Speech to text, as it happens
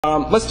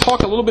Let's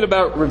talk a little bit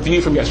about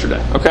review from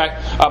yesterday, okay?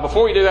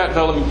 Before we do that,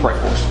 though, let me pray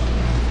for us.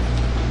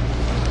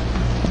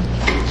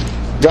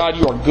 God,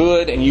 you are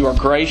good and you are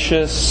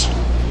gracious.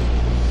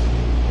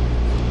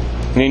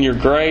 And in your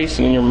grace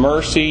and in your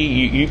mercy,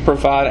 you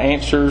provide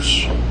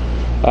answers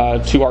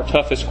to our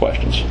toughest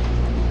questions.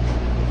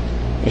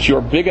 That you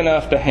are big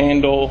enough to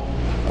handle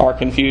our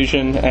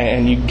confusion,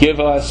 and you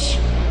give us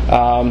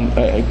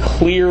a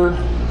clear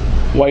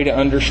way to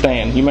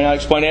understand. You may not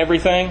explain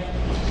everything,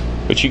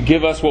 but you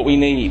give us what we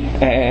need.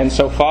 And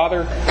so,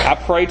 Father, I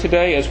pray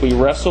today as we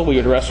wrestle, we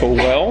would wrestle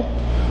well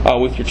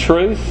with your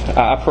truth.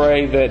 I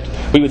pray that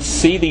we would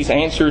see these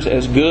answers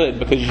as good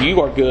because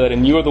you are good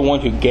and you are the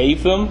one who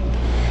gave them.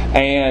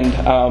 And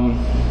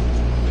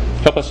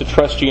help us to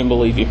trust you and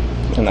believe you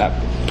in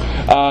that.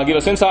 Give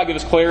us insight, give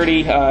us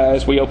clarity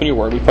as we open your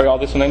word. We pray all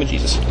this in the name of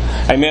Jesus.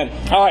 Amen.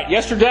 All right,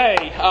 yesterday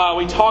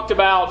we talked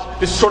about,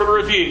 this is sort of a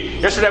review.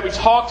 Yesterday we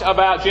talked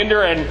about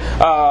gender and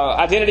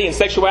identity and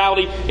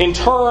sexuality in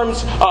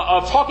terms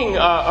of talking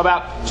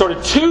about sort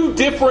of two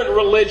different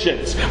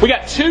religions. We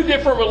got two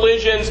different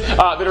religions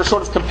that are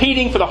sort of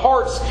competing for the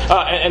hearts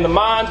and the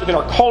minds within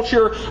our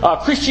culture,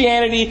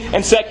 Christianity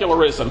and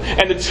secularism.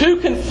 And the two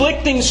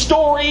conflicting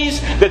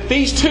stories that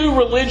these two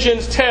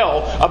religions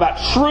tell about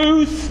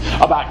truth,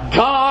 about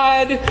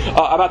God,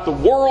 about the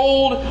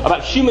world,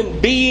 about human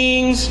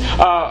beings,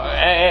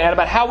 and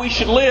about how we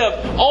should live,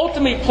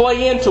 ultimately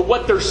play into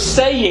what they're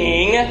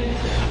saying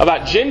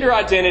about gender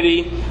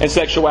identity and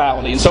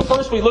sexuality. And so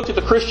first we looked at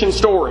the Christian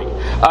story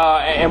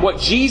and what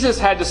Jesus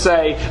had to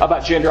say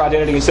about gender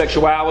identity and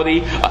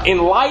sexuality in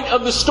light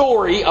of the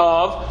story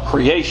of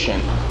creation,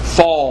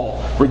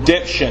 fall,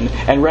 redemption,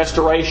 and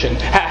restoration.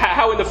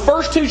 How in the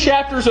first two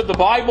chapters of the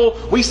Bible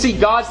we see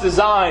God's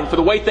design for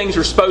the way things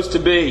are supposed to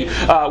be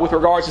with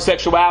regards to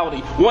sexuality.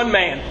 One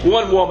man,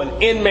 one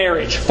woman, in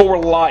marriage, for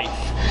life.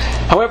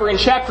 However, in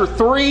chapter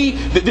 3,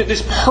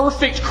 this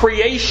perfect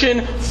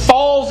creation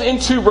falls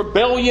into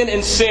rebellion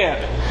and sin,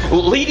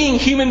 leading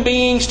human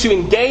beings to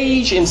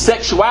engage in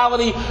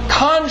sexuality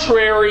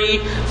contrary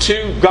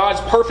to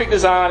God's perfect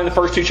design in the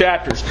first two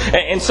chapters.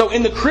 And so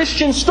in the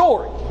Christian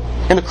story,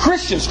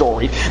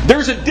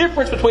 there's a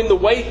difference between the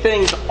way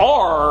things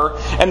are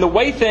and the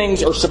way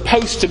things are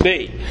supposed to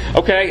be.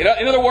 Okay?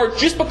 In other words,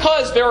 just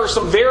because there are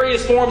some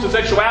various forms of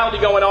sexuality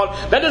going on,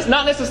 that does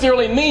not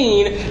necessarily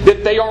mean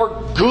that they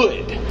are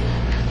good.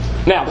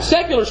 Now, the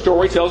secular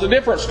story tells a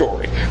different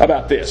story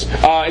about this.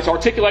 It's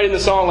articulated in the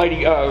song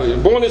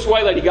Born This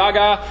Way, Lady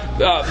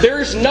Gaga.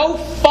 There's no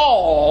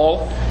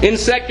fall in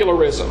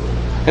secularism.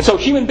 And so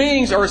human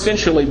beings are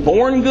essentially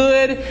born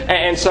good,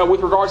 and so with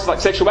regards to like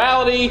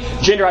sexuality,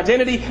 gender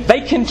identity,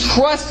 they can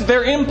trust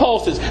their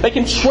impulses. They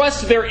can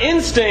trust their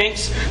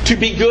instincts to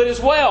be good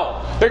as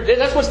well.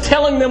 That's what's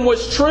telling them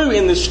what's true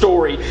in this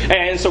story.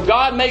 And so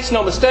God makes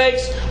no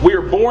mistakes. We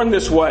are born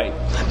this way.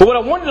 But what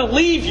I wanted to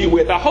leave you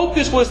with, I hope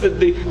this was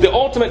the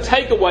ultimate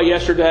takeaway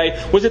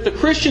yesterday, was that the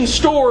Christian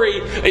story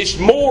is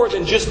more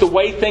than just the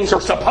way things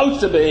are supposed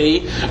to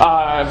be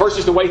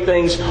versus the way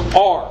things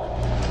are.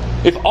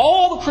 If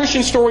all the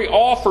Christian story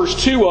offers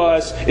to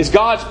us is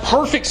God's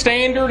perfect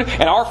standard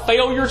and our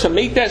failure to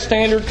meet that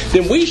standard,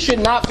 then we should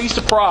not be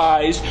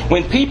surprised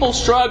when people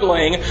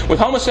struggling with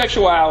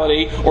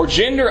homosexuality or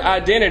gender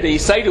identity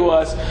say to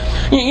us,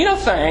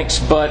 thanks,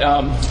 but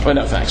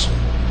no thanks.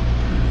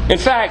 In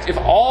fact, if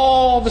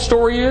all the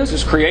story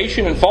is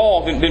creation and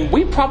fall, then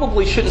we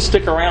probably shouldn't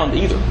stick around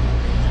either.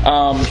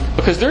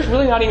 Because there's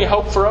really not any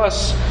hope for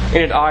us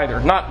in it either.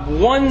 Not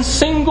one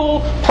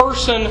single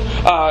person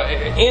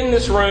in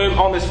this room,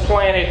 on this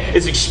planet,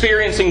 is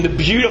experiencing the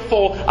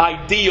beautiful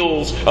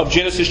ideals of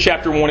Genesis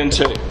chapter 1 and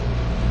 2.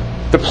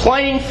 The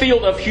playing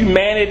field of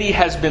humanity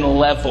has been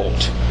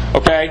leveled.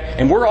 Okay?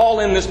 And we're all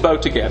in this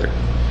boat together.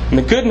 And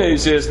the good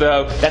news is,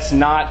 though, that's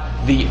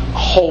not the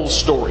whole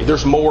story.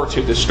 There's more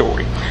to this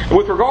story. And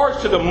with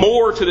regards to the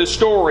more to this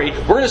story,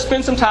 we're going to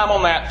spend some time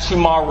on that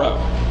tomorrow.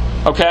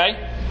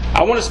 Okay?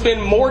 I want to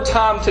spend more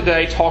time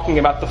today talking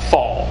about the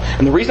fall.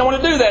 And the reason I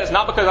want to do that is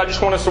not because I just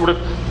want to sort of,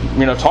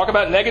 talk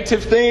about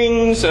negative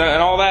things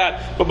and all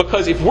that, but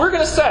because if we're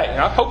going to say, and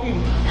I hope you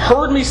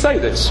heard me say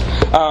this,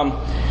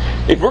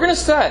 if we're going to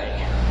say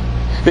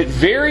that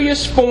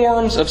various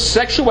forms of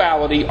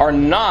sexuality are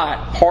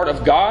not part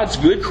of God's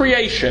good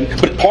creation,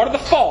 but part of the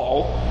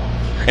fall,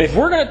 and if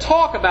we're going to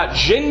talk about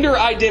gender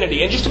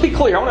identity, and just to be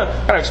clear, I want to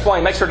kind of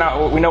explain, make sure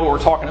we know what we're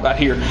talking about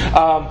here.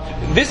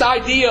 This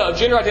idea of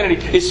gender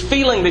identity is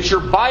feeling that your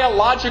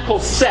biological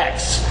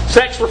sex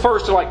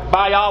refers to like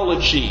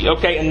biology,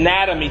 okay,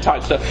 anatomy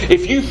type stuff.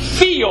 If you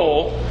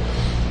feel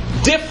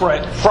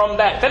different from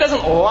that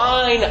doesn't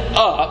line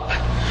up,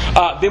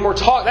 then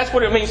that's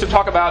what it means to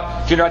talk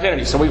about gender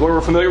identity. So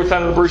we're familiar with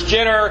kind of the Bruce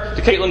Jenner,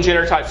 the Caitlyn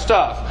Jenner type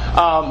stuff.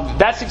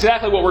 That's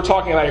exactly what we're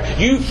talking about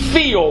here. You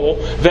feel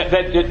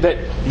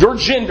that your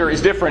gender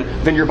is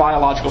different than your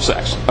biological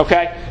sex.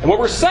 Okay? And what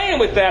we're saying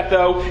with that,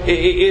 though,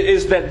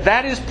 is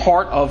that is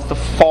part of the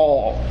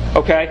fall.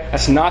 Okay?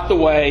 That's not the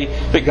way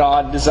that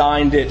God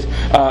designed it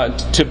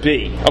to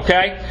be.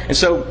 Okay? And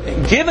so,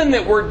 given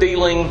that we're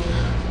dealing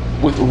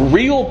with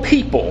real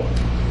people,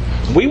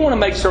 we want to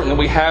make certain that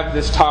we have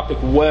this topic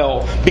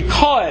well,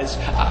 because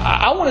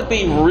I want to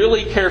be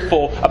really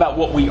careful about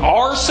what we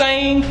are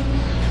saying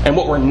and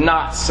what we're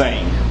not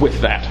saying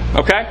with that.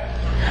 Okay?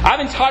 I've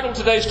entitled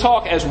today's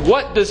talk as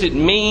 "What Does It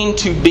Mean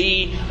to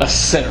Be a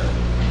Sinner?"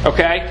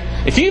 Okay?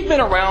 If you've been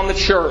around the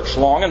church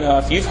long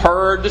enough, you've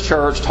heard the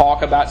church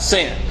talk about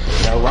sin.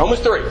 Romans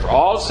 3, for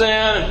all sin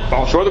and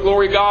fall short of the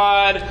glory of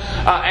God.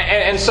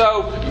 And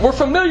so we're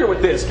familiar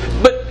with this.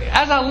 But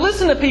as I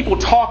listen to people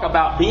talk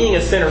about being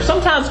a sinner,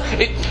 sometimes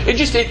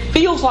it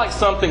feels like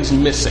something's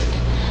missing.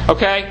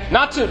 Okay?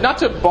 Not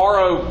to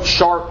borrow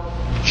sharp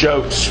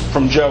jokes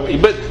from Joey,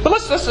 but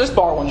let's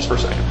borrow one just for a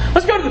second.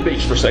 Let's go to the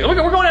beach for a second.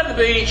 We're going out to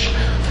the beach.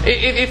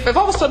 If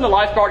all of a sudden the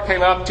lifeguard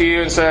came up to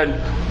you and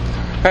said,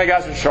 "Hey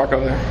guys, there's a shark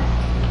over there.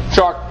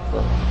 Shark.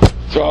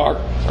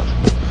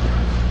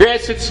 Yeah,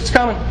 it's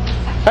coming.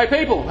 Hey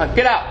people,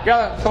 get out.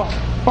 Come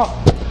on.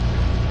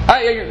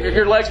 Hey,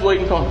 your leg's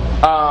bleeding. Come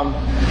on.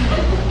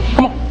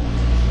 Come on.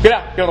 Get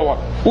out. Get out of the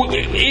water."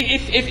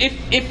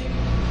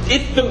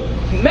 If the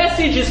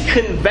message is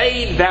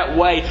conveyed that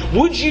way,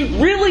 would you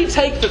really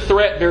take the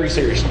threat very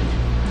seriously?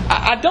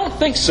 I don't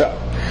think so.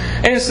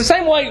 And it's the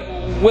same way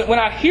when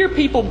I hear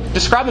people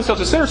describe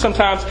themselves as sinners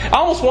sometimes, I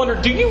almost wonder,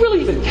 do you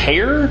really even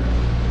care?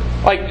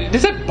 Like,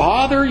 does it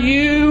bother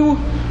you?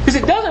 Because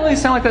it doesn't really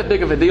sound like that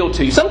big of a deal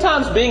to you.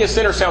 Sometimes being a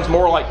sinner sounds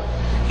more like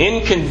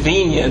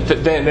inconvenient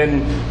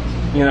than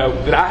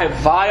that I have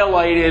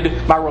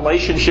violated my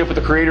relationship with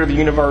the Creator of the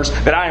universe,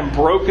 that I am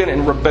broken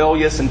and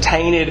rebellious and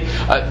tainted.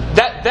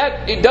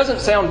 That it doesn't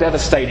sound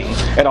devastating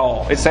at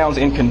all. It sounds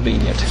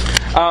inconvenient.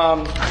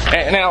 Now,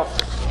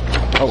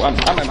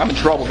 I'm in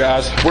trouble,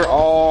 guys. We're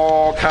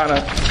all kind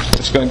of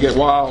just going to get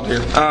wild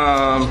here.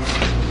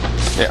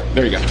 Yeah,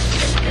 there you go.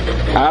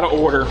 Out of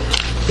order.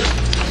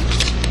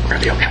 We're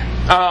going to be okay.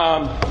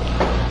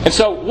 And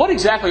so, what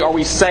exactly are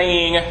we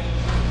saying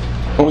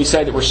when we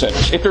say that we're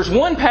sinners? If there's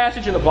one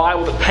passage in the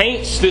Bible that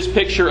paints this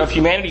picture of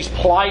humanity's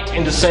plight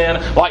into sin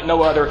like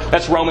no other,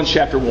 that's Romans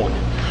chapter 1.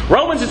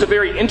 Romans is a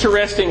very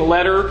interesting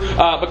letter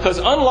because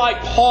unlike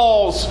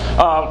Paul's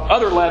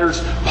other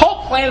letters,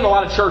 Paul planted a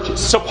lot of churches.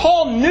 So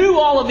Paul knew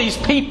all of these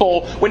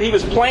people when he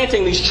was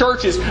planting these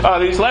churches,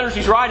 these letters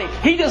he's writing.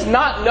 He does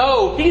not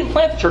know, he didn't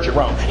plant the church at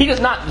Rome. He does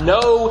not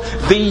know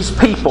these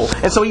people.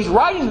 And so he's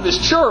writing to this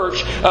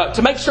church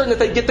to make certain that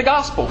they get the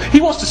gospel.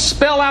 He wants to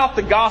spell out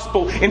the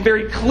gospel in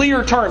very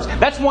clear terms.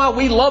 That's why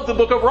we love the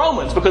book of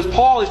Romans, because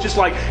Paul is just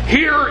like,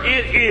 here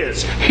it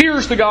is.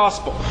 Here's the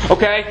gospel.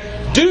 Okay?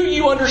 Do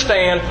you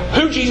understand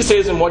who Jesus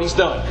is and what He's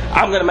done?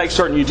 I'm going to make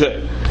certain you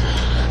do.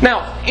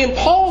 Now, in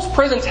Paul's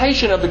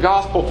presentation of the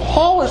gospel,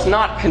 Paul is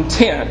not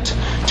content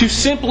to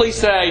simply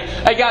say,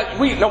 "Hey guys,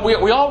 we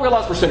all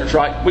realize we're sinners,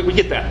 right? We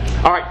get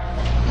that. All right.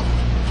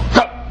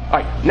 All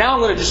right. Now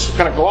I'm going to just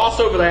kind of gloss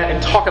over that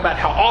and talk about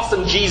how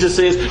awesome Jesus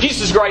is.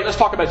 Jesus is great. Let's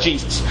talk about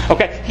Jesus."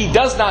 Okay? He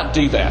does not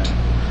do that.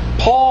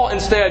 Paul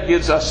instead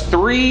gives us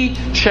 3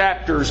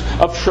 chapters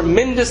of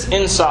tremendous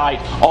insight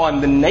on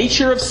the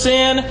nature of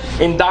sin,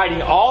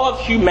 indicting all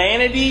of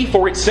humanity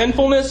for its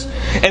sinfulness,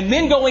 and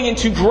then going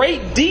into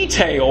great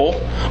detail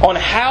on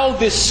how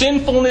this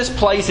sinfulness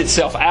plays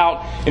itself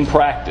out in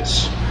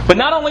practice. But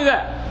not only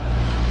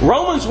that,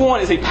 Romans 1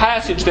 is a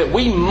passage that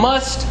we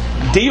must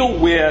deal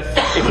with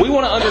if we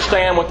want to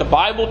understand what the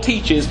Bible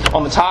teaches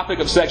on the topic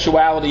of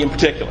sexuality in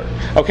particular.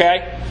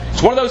 Okay?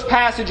 It's one of those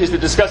passages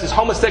that discusses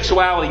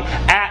homosexuality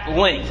at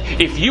length.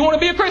 If you want to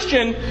be a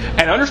Christian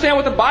and understand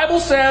what the Bible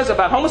says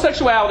about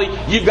homosexuality,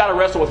 you've got to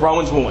wrestle with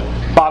Romans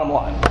 1. Bottom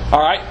line.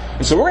 Alright?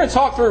 And so we're going to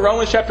talk through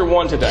Romans chapter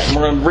 1 today. And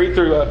we're going to read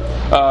through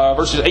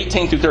verses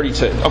 18 through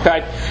 32.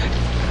 Okay?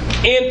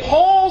 In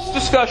Paul's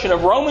discussion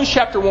of Romans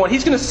chapter 1,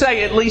 he's going to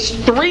say at least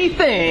 3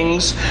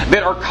 things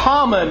that are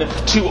common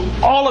to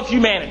all of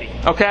humanity.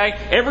 Okay?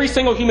 Every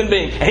single human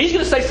being. And he's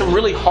going to say some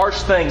really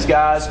harsh things,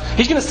 guys.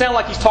 He's going to sound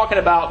like he's talking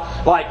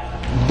about like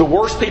the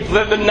worst people,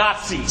 the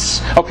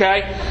Nazis.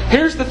 Okay?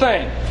 Here's the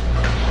thing.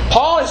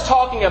 Paul is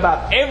talking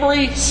about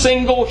every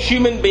single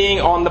human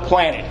being on the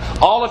planet.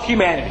 All of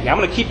humanity. I'm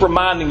going to keep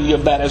reminding you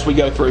of that as we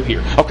go through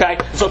here. Okay?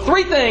 So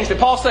 3 things that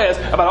Paul says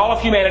about all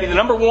of humanity. The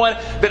number 1,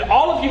 that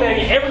all of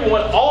humanity,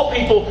 everyone, all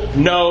people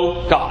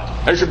know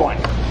God. There's your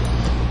blank.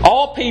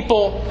 All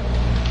people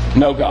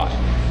know God.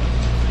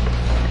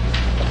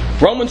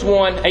 Romans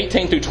 1,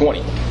 18 through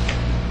 20.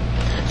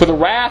 For the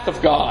wrath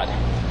of God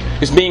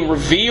is being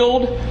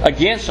revealed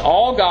against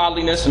all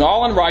godliness and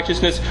all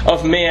unrighteousness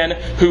of men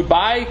who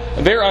by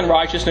their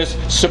unrighteousness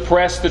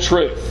suppress the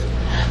truth.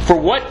 For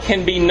what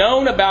can be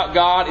known about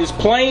God is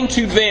plain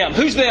to them.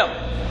 Who's them?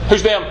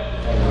 Who's them?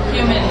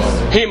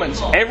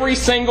 Humans. Every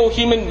single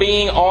human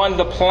being on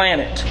the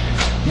planet.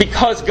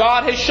 Because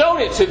God has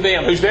shown it to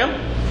them. Who's them?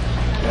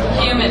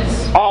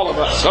 Humans. All of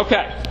us.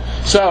 Okay.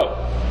 So,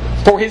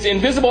 For His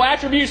invisible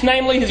attributes,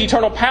 namely His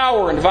eternal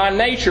power and divine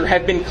nature,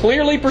 have been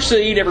clearly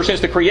perceived ever since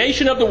the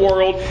creation of the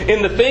world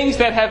in the things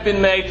that have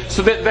been made,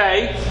 so that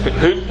they,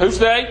 who's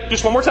they?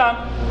 Just one more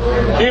time.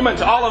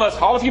 Humans, all of us,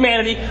 all of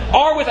humanity,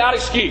 are without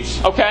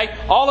excuse. Okay?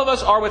 All of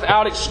us are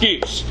without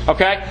excuse.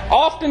 Okay?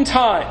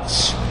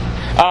 Oftentimes,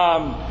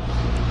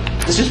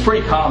 this is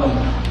pretty common.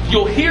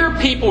 You'll hear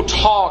people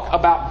talk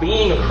about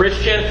being a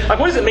Christian. Like,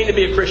 what does it mean to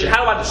be a Christian?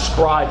 How do I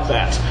describe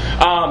that?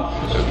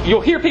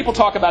 You'll hear people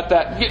talk about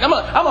that. I'm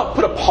gonna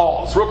put a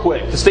pause real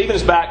quick, because Stephen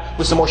is back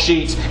with some more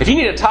sheets. If you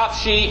need a top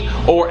sheet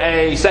or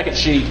a second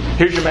sheet,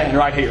 here's your man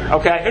right here.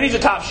 Okay? Who needs a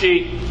top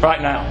sheet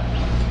right now?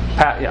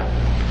 Pat, yeah.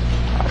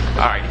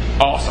 All right.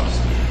 Awesome.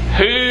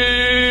 Who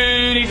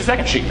needs a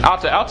second sheet? I'll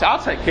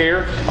take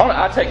care.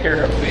 I'll take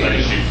care of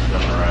it.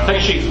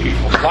 Second sheet's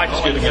beautiful. Life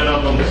is good to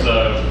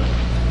go.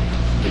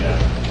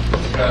 Yeah.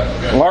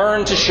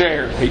 Learn to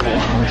share, people.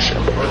 Learn to share.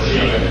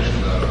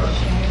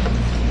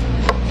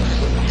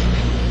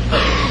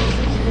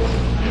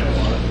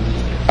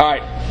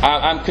 Alright,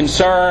 I'm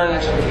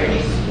concerned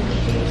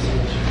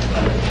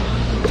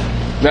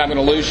that I'm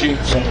going to lose you.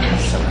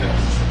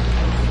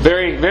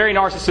 Very, very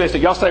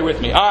narcissistic. Y'all stay with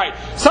me. Alright,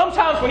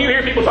 sometimes when you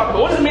hear people talk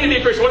about, what does it mean to be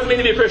a Christian? What does it mean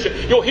to be a Christian?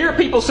 You'll hear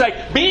people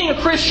say, being a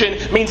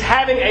Christian means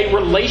having a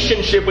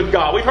relationship with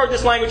God. We've heard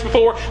this language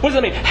before. What does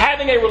it mean?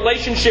 Having a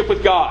relationship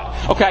with God.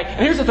 Okay, and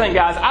here's the thing,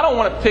 guys. I don't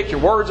want to pick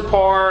your words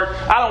apart.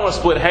 I don't want to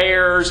split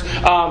hairs.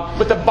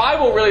 But the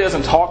Bible really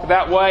doesn't talk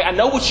that way. I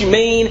know what you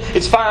mean.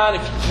 It's fine.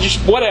 If you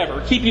just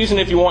whatever. Keep using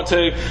it if you want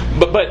to.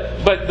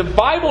 But the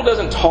Bible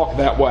doesn't talk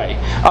that way.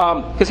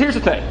 Because here's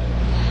the thing.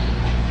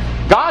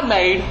 God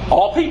made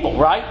all people,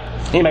 right?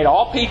 He made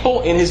all people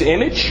in His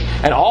image,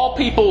 and all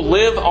people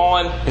live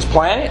on His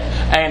planet,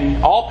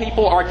 and all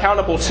people are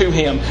accountable to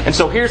Him. And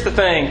so here's the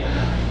thing.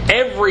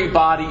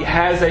 Everybody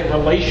has a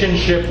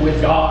relationship with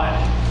God.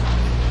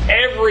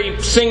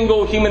 Every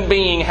single human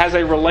being has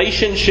a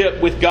relationship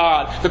with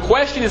God. The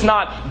question is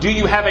not, do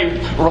you have a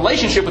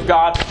relationship with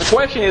God? The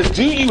question is,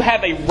 do you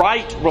have a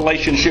right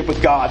relationship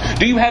with God?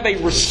 Do you have a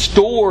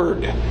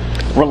restored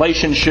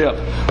relationship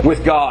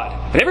with God?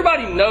 And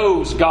everybody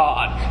knows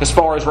God as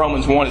far as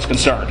Romans 1 is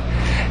concerned.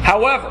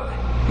 However,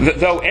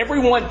 though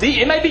everyone,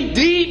 it may be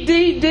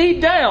deep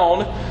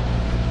down,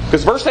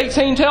 because verse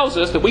 18 tells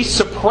us that we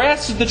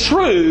suppress the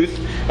truth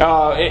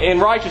in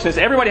righteousness.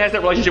 Everybody has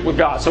that relationship with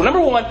God. So number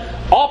one,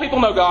 all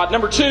people know God.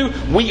 Number two,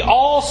 we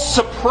all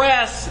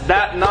suppress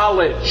that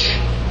knowledge.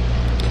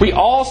 We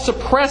all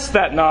suppress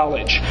that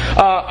knowledge.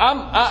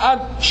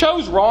 I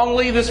chose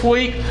wrongly this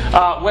week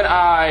when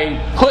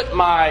I put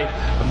my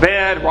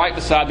bed right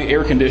beside the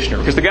air conditioner,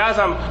 because the guys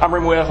I'm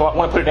rooming with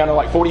want to put it down to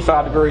like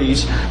 45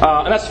 degrees,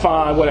 and that's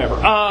fine, whatever.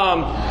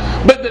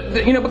 But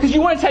because you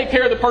want to take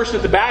care of the person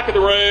at the back of the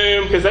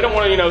room, because they don't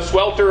want to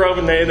swelter over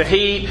in the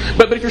heat.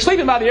 But if you're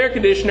sleeping by the air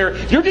conditioner,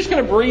 you're just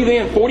going to breathe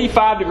in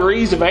 45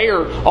 degrees of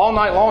air all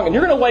night long, and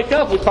you're going to wake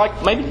up with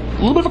like maybe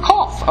a little bit of a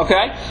cough,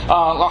 okay,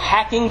 a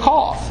hacking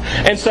cough.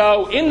 And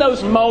so in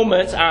those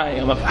moments, I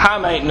am a high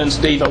maintenance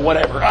diva,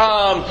 whatever.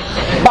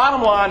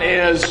 Bottom line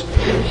is,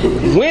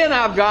 when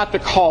I've got the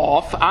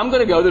cough, I'm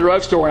going to go to the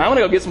drugstore and I'm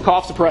going to go get some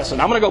cough suppressant.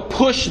 I'm going to go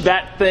push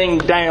that thing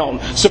down.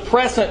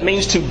 Suppressant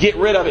means to get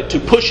rid of it, to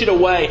push it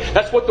away.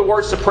 That's what the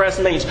word suppress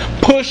means.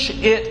 Push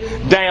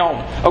it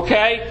down,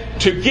 okay?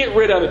 To get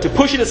rid of it, to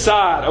push it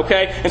aside,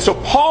 okay? And so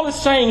Paul is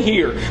saying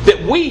here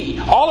that we,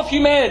 all of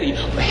humanity,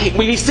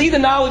 we see the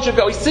knowledge of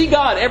God. We see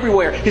God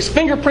everywhere. His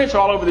fingerprints are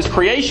all over this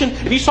creation.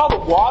 If you saw the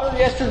water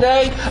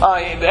yesterday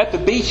at the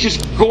beach,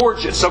 just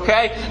gorgeous,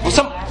 okay?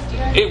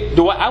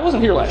 I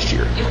wasn't here last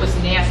year. It was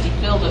nasty,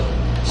 filled with...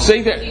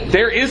 See,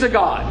 there is a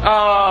God.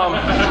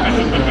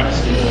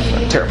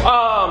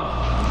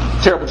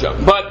 Terrible joke.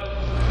 But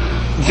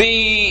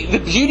the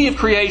beauty of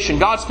creation,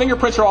 God's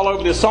fingerprints are all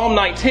over this. Psalm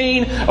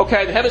 19,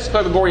 okay, the heavens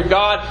declare the glory of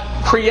God.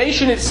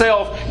 Creation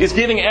itself is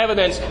giving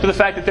evidence to the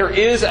fact that there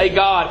is a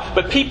God.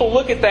 But people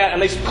look at that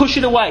and they push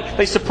it away.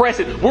 They suppress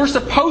it. We're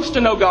supposed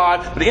to know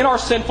God, but in our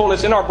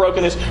sinfulness, in our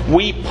brokenness,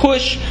 we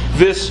push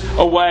this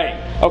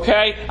away.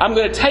 Okay? I'm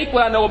going to take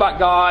what I know about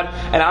God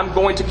and I'm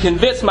going to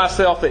convince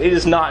myself that it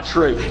is not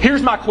true.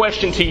 Here's my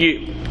question to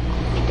you.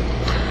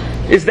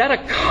 Is that a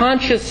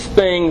conscious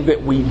thing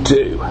that we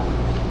do?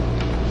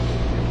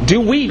 Do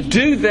we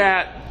do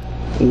that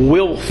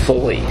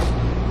willfully?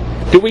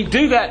 Do we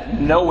do that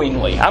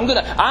knowingly? I'm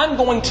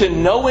going to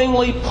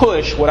knowingly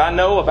push what I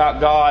know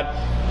about God.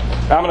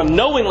 I'm going to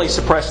knowingly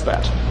suppress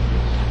that.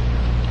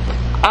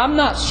 I'm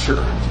not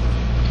sure.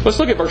 Let's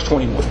look at verse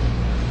 21.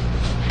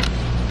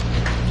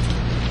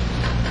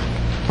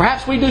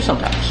 Perhaps we do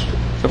sometimes.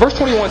 But verse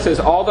 21 says,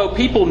 although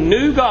people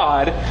knew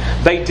God,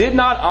 they did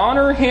not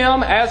honor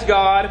Him as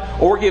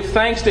God or give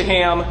thanks to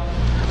Him,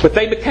 but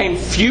they became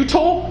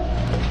futile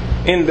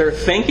in their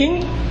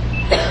thinking,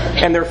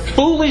 and their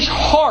foolish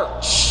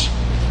hearts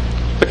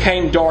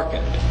became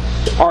darkened.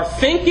 Our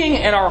thinking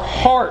and our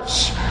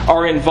hearts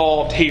are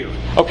involved here.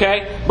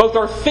 Okay? Both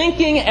our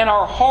thinking and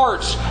our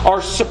hearts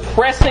are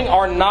suppressing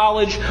our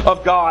knowledge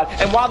of God.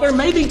 And while there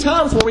may be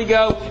times where we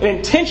go, an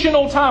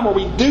intentional time where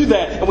we do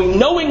that, and we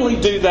knowingly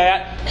do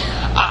that,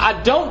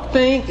 I don't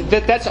think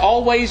that that's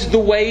always the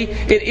way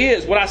it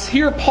is. What I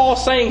hear Paul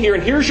saying here,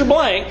 and here's your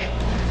blank,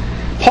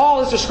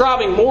 Paul is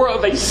describing more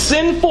of a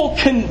sinful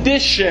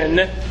condition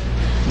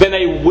than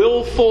a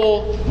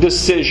willful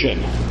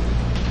decision.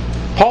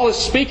 Paul is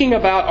speaking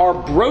about our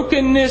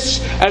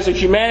brokenness as a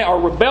humanity, our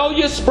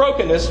rebellious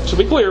brokenness. To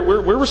be clear,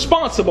 we're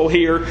responsible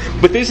here,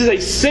 but this is a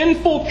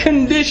sinful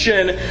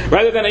condition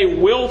rather than a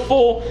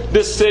willful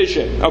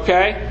decision.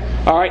 Okay?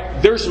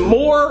 Alright? There's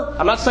more,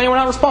 I'm not saying we're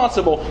not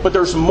responsible, but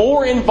there's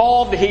more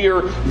involved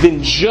here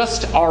than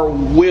just our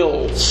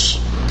wills.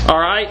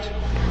 Alright?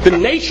 The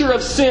nature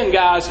of sin,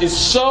 guys, is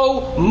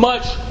so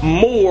much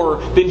more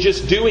than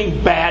just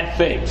doing bad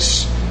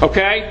things.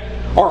 Okay?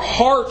 Our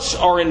hearts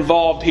are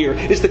involved here.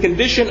 It's the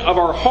condition of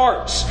our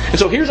hearts. And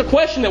so here's a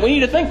question that we need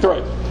to think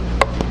through.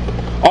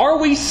 Are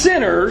we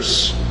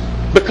sinners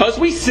because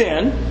we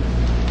sin,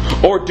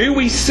 or do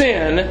we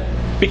sin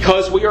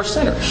because we are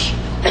sinners?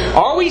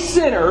 Are we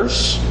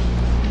sinners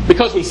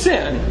because we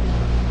sin,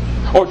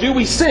 or do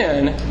we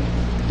sin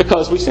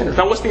because we sinners?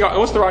 Now what's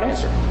the right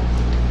answer?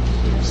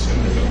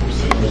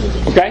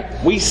 Okay?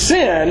 We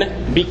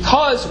sin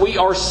because we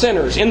are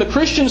sinners. In the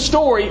Christian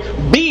story,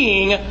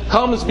 being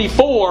comes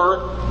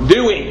before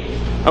doing.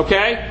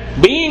 Okay?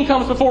 Being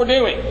comes before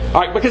doing.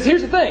 Alright, because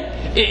here's the thing.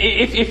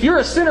 If you're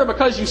a sinner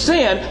because you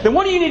sin, then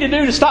what do you need to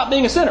do to stop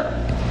being a sinner?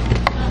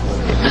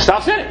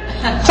 Stop sinning.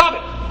 Stop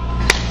it.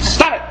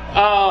 Stop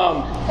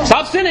it.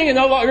 Stop sinning and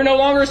you're no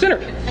longer a sinner.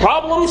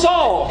 Problem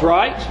solved,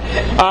 right?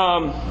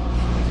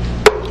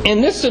 In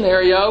this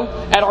scenario,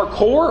 at our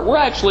core, we're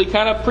actually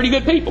kind of pretty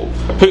good people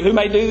who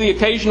may do the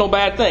occasional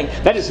bad thing.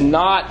 That is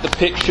not the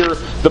picture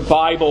the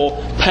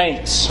Bible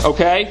paints,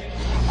 okay?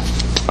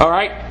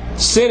 Alright?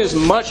 Sin is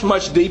much,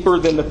 much deeper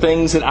than the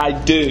things that I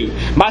do.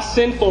 My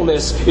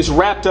sinfulness is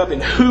wrapped up in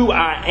who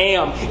I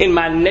am, in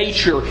my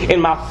nature,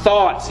 in my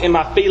thoughts, in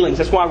my feelings.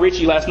 That's why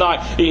Richie last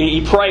night,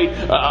 he prayed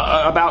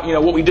about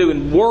what we do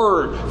in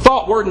word,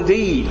 thought, word, and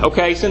deed.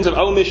 Okay, sins of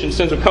omission,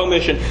 sins of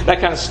commission, that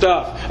kind of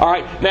stuff. All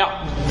right,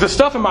 now the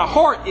stuff in my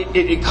heart,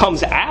 it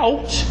comes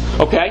out.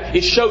 Okay,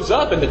 it shows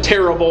up in the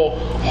terrible,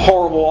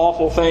 horrible,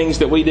 awful things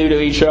that we do to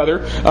each other,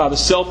 the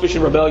selfish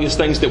and rebellious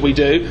things that we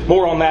do.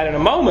 More on that in a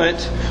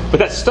moment. But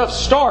that stuff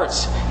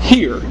starts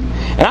here.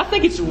 And I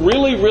think it's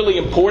really, really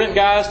important,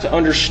 guys, to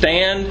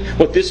understand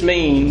what this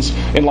means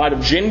in light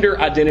of gender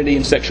identity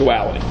and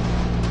sexuality.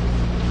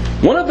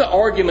 One of the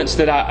arguments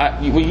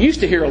that we used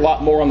to hear a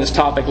lot more on this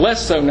topic,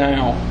 less so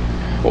now,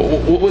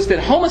 was that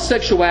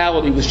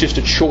homosexuality was just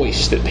a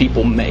choice that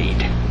people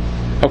made.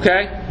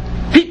 Okay?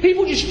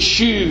 People just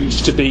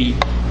choose to be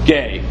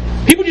gay.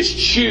 People just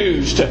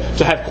choose to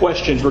have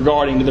questions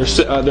regarding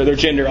their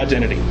gender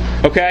identity.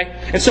 Okay?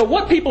 And so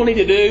what people need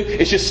to do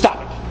is just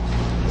stop it.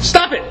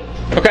 Stop it.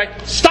 Okay?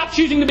 Stop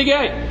choosing to be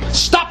gay.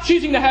 Stop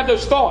choosing to have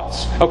those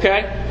thoughts.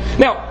 Okay?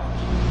 Now,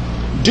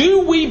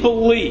 do we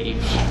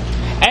believe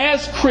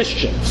as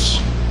Christians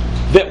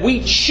that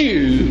we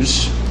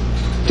choose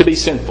to be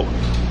sinful?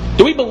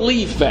 Do we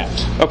believe that?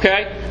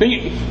 Okay?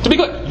 Now, to be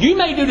clear, you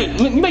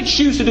may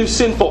choose to do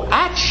sinful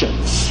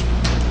actions,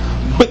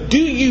 but do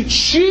you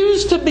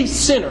choose to be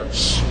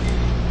sinners?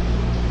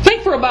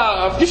 Think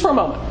just for a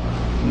moment.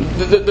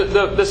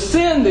 The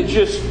sin that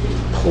just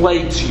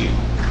plagues you.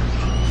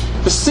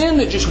 The sin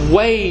that just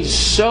weighs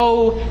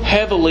so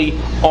heavily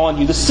on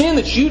you. The sin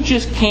that you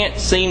just can't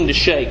seem to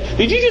shake.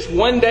 Did you just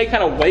one day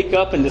kind of wake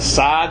up and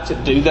decide to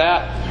do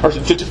that? Or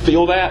to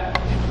feel that?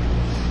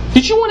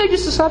 Did you one day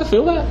just decide to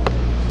feel that?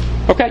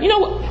 Okay, you know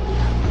what?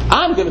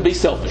 I'm going to be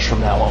selfish from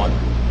now on.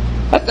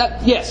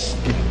 Yes,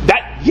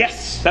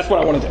 that's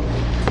what I want to do.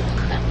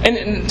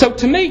 And so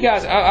to me,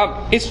 guys,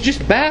 it's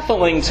just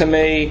baffling to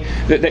me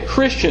that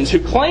Christians who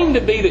claim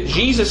to be that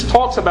Jesus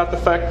talks about the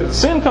fact that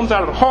sin comes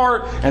out of the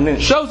heart and then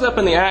it shows up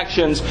in the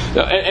actions,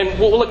 and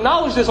we'll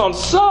acknowledge this on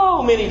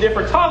so many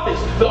different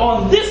topics, but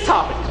on this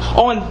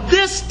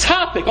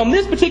topic, on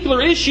this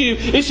particular issue,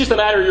 it's just a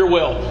matter of your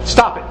will.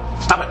 Stop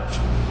it. Stop it.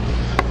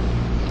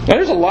 Now,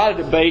 there's a lot of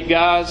debate,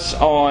 guys,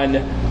 on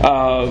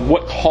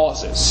what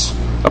causes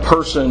a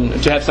person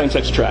to have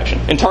same-sex attraction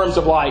in terms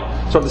of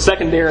sort of the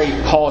secondary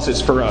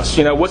causes for us.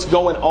 What's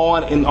going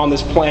on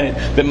this planet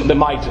that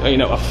might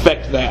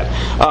affect that.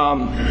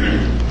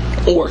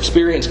 Or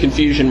experience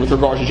confusion with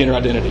regards to gender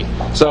identity.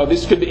 So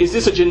is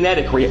this a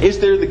genetic reaction? Is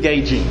there the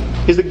gay gene?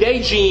 Is the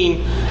gay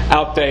gene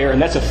out there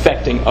and that's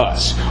affecting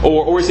us?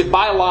 Or is it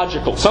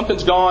biological?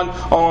 Something's gone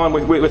on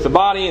with the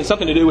body and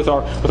something to do with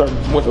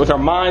our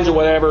minds or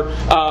whatever.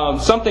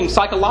 Something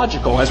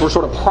psychological as we're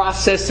sort of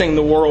processing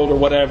the world or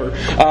whatever.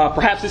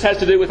 Perhaps this has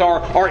to do with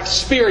our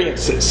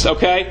experiences,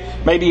 okay?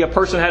 Maybe a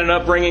person had an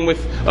upbringing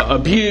with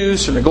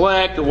abuse or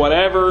neglect or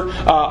whatever.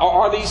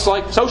 Are these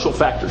like social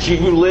factors?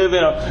 You live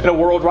in a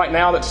world right right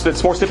now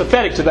that's more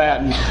sympathetic to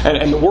that,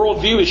 and the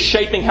worldview is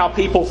shaping how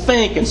people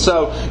think, and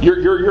so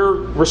you're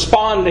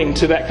responding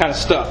to that kind of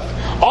stuff.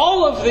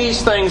 All of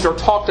these things are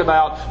talked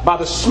about by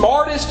the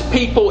smartest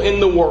people in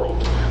the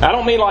world. I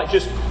don't mean like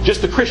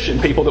just the Christian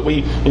people that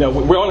we're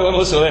only going to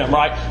listen to them,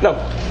 right? No,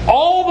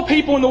 all the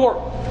people in the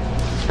world.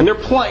 And they're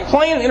playing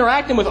and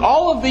interacting with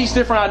all of these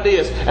different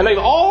ideas. And they've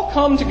all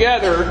come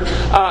together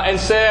and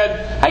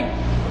said, hey,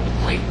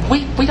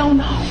 we don't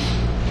know.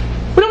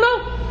 We don't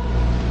know.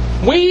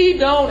 We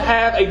don't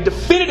have a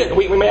definitive...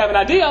 We may have an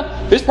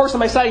idea. This person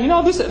may say,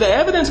 the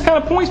evidence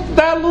kind of points to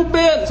that a little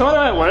bit. And somebody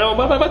might, well,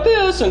 what about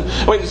this? And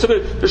so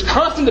there's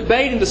constant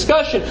debate and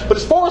discussion. But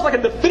as far as like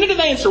a definitive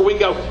answer, we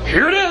can go,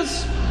 here it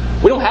is.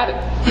 We don't have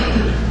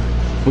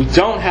it. We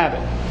don't have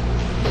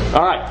it.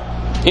 All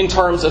right. In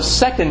terms of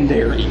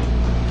secondary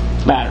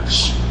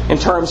matters, in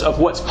terms of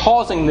what's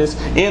causing this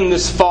in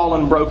this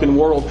fallen, broken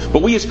world.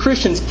 But we as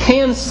Christians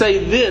can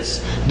say this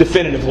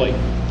definitively.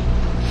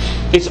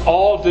 It's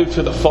all due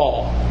to the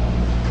fall.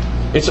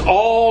 It's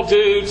all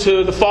due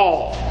to the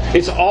fall.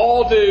 It's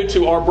all due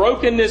to our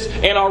brokenness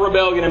and our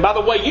rebellion. And by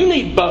the way, you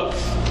need both.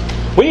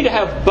 We need to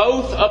have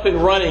both up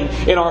and running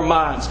in our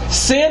minds.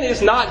 Sin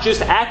is not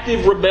just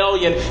active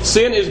rebellion.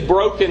 Sin is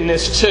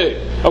brokenness too.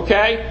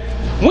 Okay?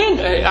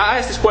 I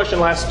asked this question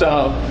last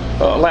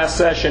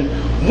session.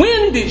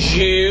 When did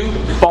you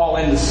fall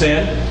into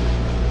sin?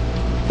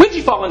 When did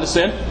you fall into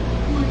sin?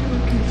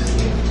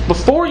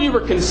 Before you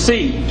were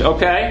conceived.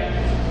 Okay?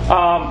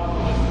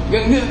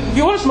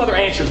 What are some other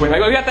answers? We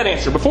got that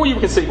answer. Before you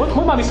were conceived. What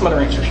might be some other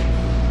answers?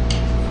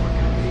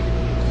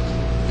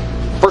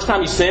 First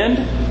time you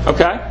sinned?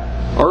 Okay.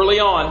 Early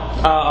on.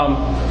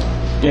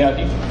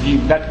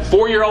 That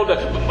 4-year-old,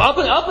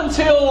 up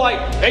until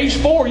like age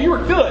 4, you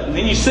were good. And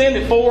then you sinned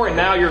at 4, and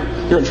now you're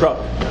in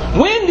trouble.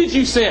 When did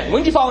you sin?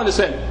 When did you fall into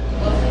sin?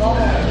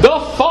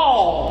 The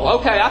fall.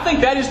 Okay, I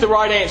think that is the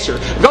right answer.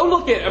 Go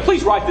look at,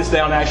 please write this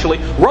down actually.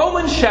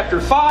 Romans chapter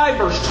 5,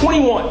 verse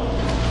 21.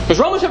 Because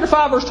Romans chapter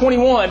 5, verse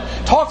 21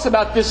 talks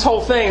about this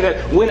whole thing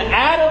that when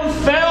Adam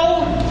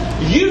fell,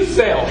 you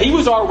fell. He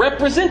was our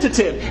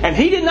representative, and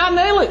he did not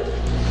nail it.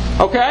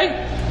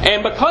 Okay?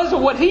 And because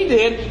of what he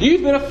did,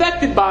 you've been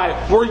affected by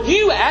it. Were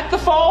you at the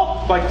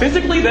fall? Like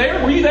physically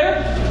there? Were you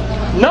there?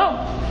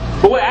 No.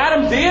 But what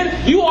Adam did,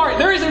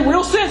 there is a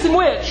real sense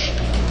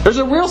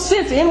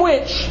in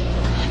which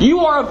you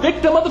are a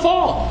victim of the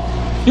fall.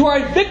 You are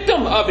a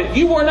victim of it.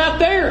 You were not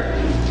there.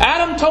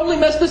 Adam totally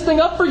messed this thing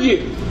up for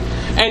you.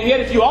 And yet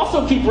if you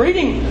also keep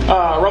reading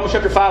Romans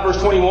chapter 5, verse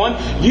 21,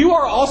 you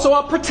are also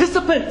a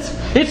participant.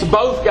 It's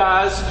both,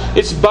 guys.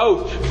 It's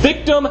both.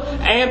 Victim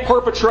and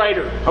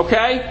perpetrator.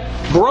 Okay?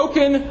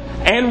 Broken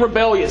and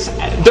rebellious.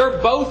 They're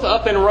both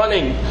up and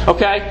running.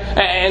 Okay?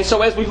 And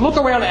so as we look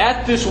around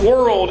at this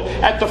world,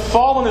 at the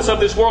fallenness of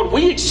this world,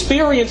 we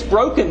experience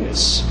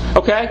brokenness.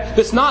 Okay?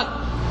 That's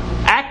not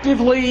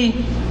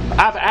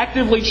I've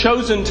actively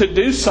chosen to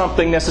do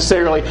something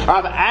necessarily.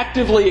 I'm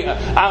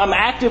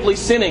actively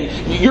sinning.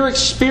 You're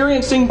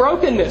experiencing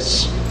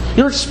brokenness.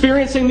 You're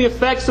experiencing the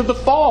effects of the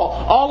fall.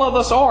 All of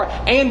us are.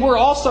 And we're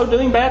also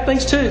doing bad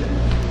things too.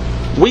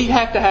 We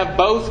have to have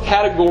both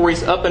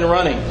categories up and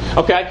running.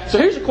 Okay? So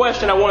here's a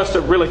question I want us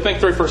to really think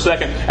through for a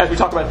second as we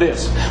talk about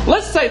this.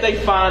 Let's say they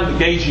find the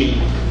gay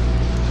gene.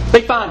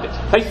 They find it.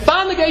 They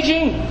find the gay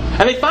gene.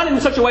 And they find it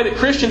in such a way that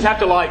Christians have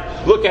to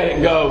look at it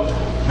and go,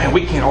 man,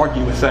 we can't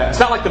argue with that. It's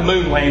not like the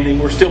moon landing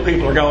where still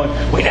people are going,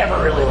 we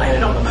never really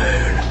landed on the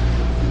moon.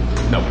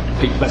 No,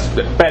 that's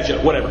a bad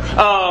joke, whatever.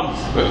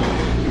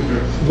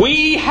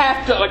 We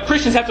have to,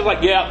 Christians have to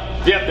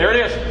yeah, there it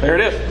is. There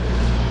it is.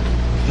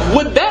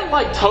 Would that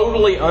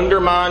totally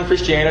undermine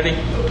Christianity?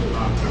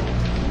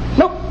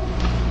 Nope.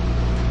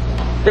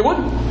 It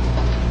wouldn't.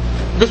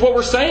 Because what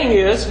we're saying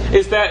is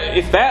that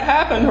if that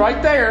happened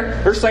right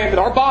there, they're saying that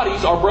our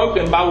bodies are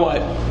broken by what?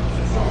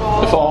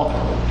 The fall.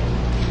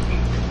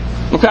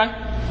 Okay?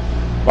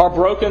 Are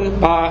broken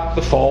by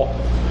the fall.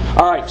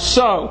 Alright,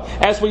 so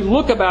as we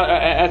look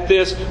at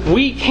this,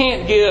 we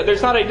can't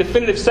there's not a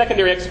definitive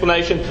secondary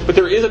explanation, but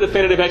there is a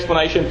definitive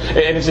explanation,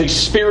 and it's a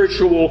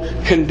spiritual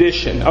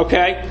condition.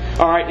 Okay?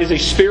 Alright, it's a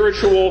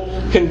spiritual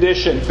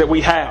condition that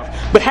we have.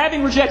 But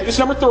having rejected, this is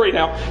number 3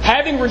 now,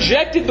 having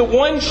rejected the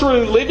one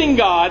true living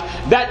God,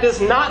 that does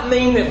not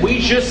mean that we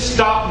just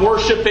stop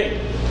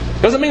worshiping.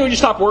 Doesn't mean we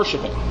just stop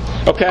worshiping.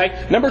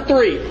 Okay? Number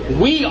 3,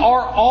 we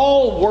are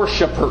all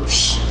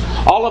worshipers.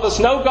 All of us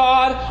know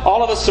God,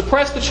 all of us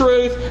suppress the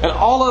truth, and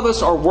all of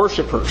us are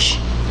worshipers.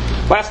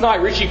 Last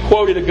night, Richie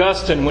quoted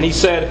Augustine when he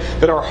said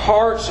that our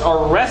hearts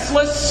are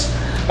restless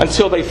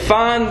until they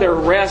find their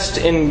rest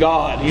in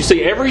God. You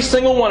see, every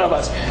single one of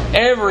us,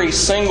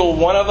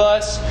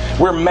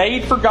 we're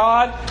made for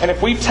God, and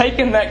if we've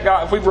taken that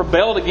God, if we've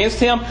rebelled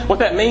against Him, what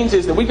that means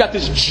is that we've got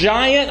this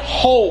giant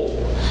hole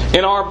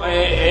in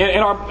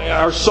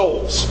our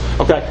souls.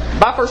 Okay.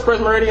 Bye, First Pres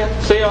Meridian.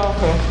 See y'all.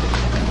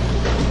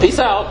 Peace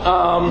out.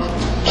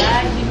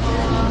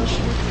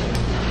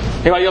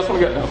 Anybody else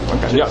want to go? No.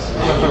 Okay.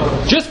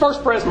 Yeah. Just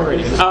First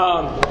Presbyterian.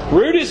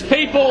 Rudest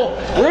people,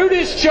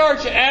 rudest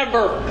church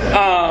ever. We're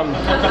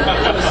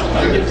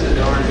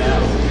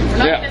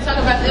not going to talk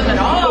about them at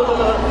all.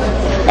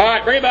 All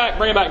right, bring it back.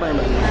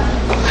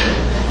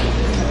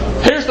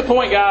 Here's the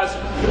point, guys.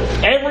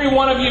 Every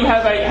one of you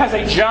has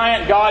a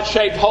giant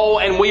God-shaped hole,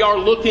 and we are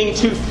looking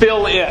to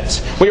fill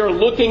it. We are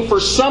looking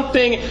for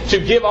something to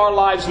give our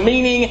lives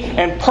meaning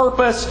and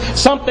purpose,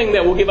 something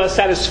that will give us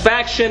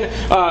satisfaction.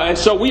 And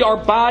so we are,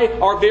 by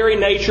our very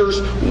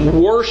natures,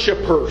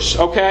 worshipers.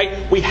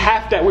 Okay? We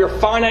are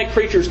finite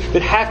creatures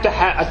that have to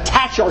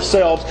attach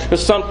ourselves to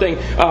something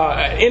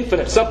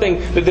infinite,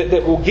 something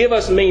that will give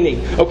us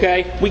meaning.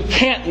 Okay? We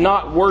can't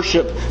not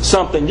worship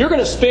something. You're going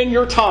to spend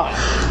your time.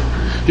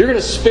 You're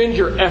going to spend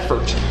your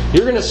effort.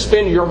 You're going to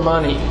spend your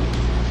money.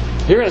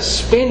 You're going to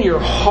spend your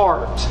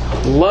heart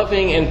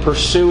loving and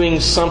pursuing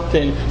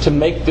something to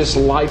make this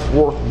life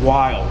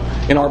worthwhile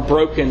in our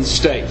broken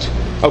state.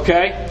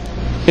 Okay?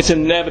 It's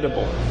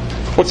inevitable.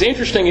 What's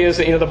interesting is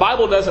that the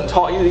Bible doesn't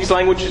talk these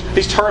languages,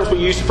 these terms we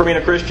use for being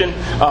a Christian.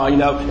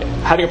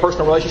 Having a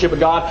personal relationship with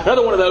God.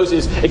 Another one of those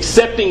is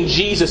accepting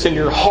Jesus in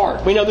your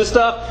heart. We know this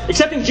stuff.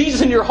 Accepting Jesus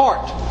in your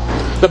heart.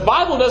 The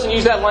Bible doesn't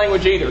use that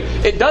language either.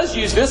 It does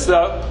use this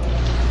though.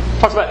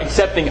 It talks about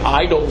accepting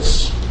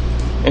idols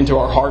into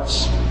our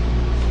hearts.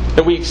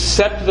 That we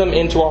accept them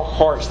into our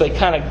hearts. They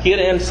kind of get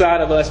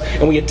inside of us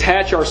and we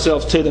attach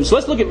ourselves to them. So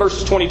let's look at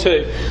verses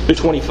 22 through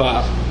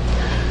 25.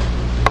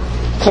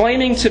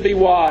 Claiming to be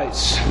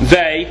wise,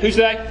 who's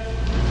they?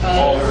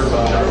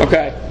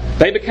 Okay.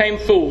 They became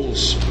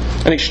fools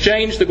and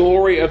exchanged the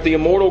glory of the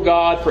immortal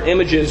God for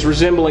images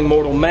resembling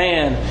mortal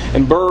man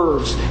and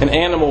birds and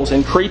animals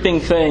and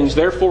creeping things.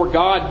 Therefore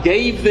God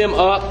gave them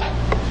up.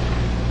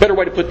 Better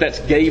way to put that's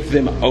gave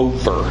them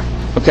over.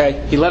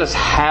 Okay? He let us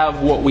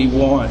have what we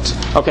want.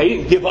 Okay, He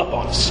didn't give up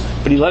on us,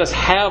 but He let us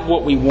have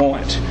what we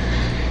want.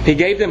 He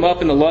gave them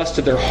up in the lust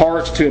of their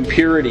hearts to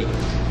impurity,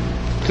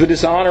 to the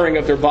dishonoring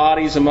of their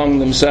bodies among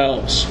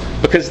themselves,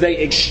 because they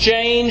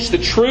exchanged the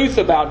truth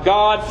about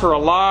God for a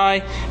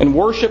lie and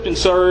worshipped and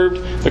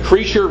served the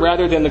creature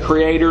rather than the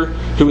Creator,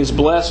 who is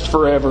blessed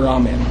forever.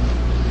 Amen.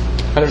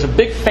 And there's a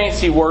big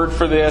fancy word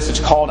for this. It's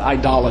called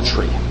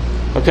idolatry.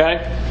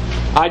 Okay?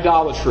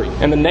 Idolatry.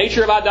 And the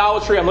nature of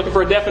idolatry, I'm looking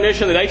for a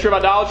definition. The nature of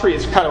idolatry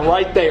is kind of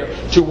right there.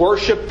 To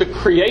worship the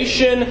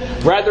creation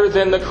rather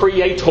than the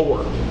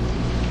Creator.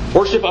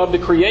 Worship of the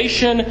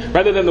creation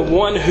rather than the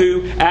one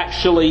who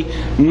actually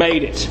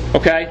made it.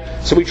 Okay?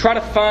 So we try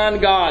to find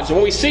gods. And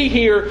what we see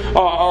here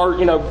are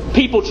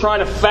people trying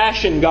to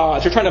fashion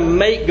gods. They're trying to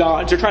make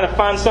gods. They're trying to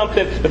find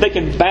something that they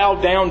can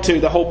bow down to.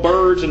 The whole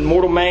birds and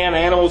mortal man,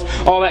 animals,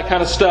 all that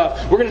kind of stuff.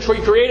 We're going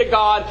to create a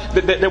God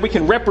that we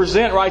can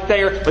represent right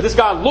there. But this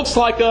God looks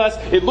like us.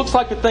 It looks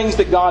like the things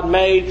that God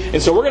made.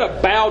 And so we're going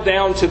to bow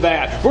down to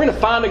that. We're going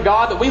to find a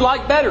God that we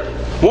like better.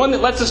 One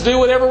that lets us do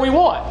whatever we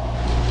want.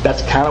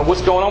 That's kind of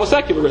what's going on with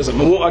secularism.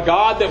 A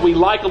God that we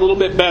like a little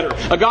bit better.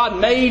 A God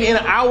made in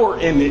our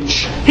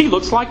image. He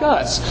looks like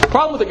us. The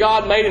problem with a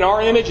God made in our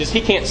image is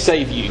He can't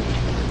save you.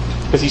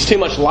 Because He's too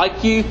much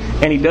like you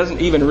and He doesn't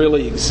even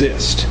really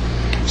exist.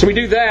 So we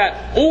do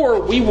that,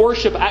 or we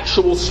worship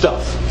actual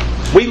stuff.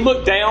 We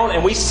look down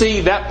and we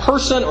see that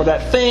person or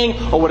that thing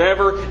or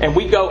whatever, and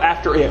we go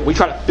after it. We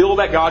try to fill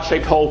that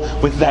God-shaped hole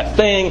with that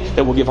thing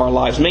that will give our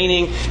lives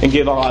meaning and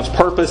give our lives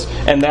purpose,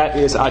 and that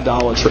is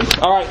idolatry.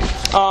 All right.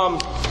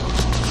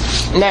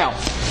 Now,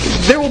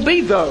 there will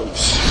be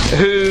those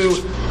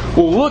who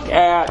will look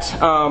at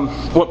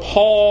what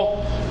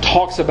Paul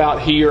talks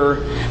about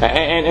here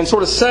and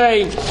sort of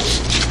say,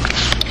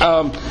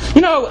 I'm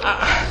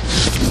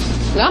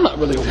not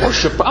really a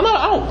worshiper. I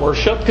don't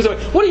worship. Because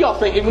what do y'all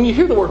think? When you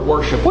hear the word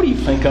worship, what do you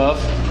think of?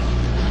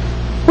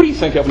 What do you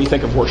think of when you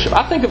think of worship?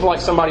 I think of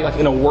like somebody like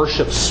in a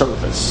worship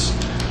service.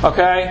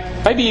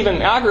 Okay? Maybe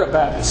even, I grew up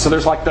Baptist, so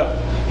there's like that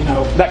kind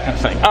of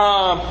thing.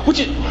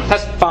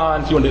 That's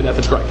fine. If you want to do that,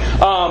 that's great.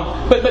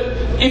 But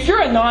if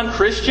you're a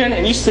non-Christian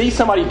and you see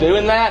somebody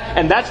doing that,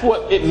 and that's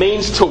what it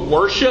means to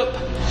worship,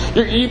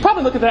 you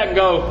probably look at that and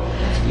go,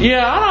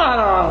 yeah, I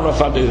don't know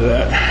if I do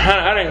that.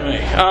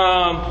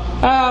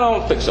 I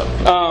don't think so.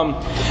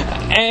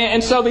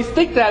 And so they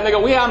think that and they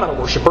go, well, yeah, I'm not a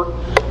worshiper.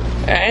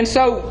 And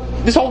so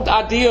this whole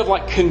idea of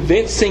like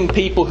convincing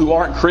people who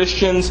aren't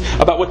Christians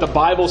about what the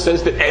Bible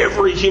says that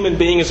every human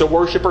being is a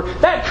worshiper,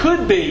 that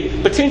could be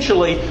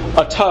potentially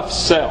a tough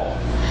sell.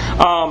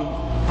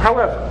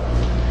 However,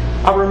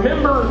 I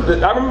remember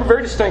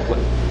very distinctly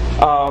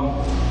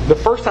the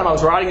first time I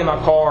was riding in my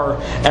car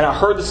and I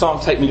heard the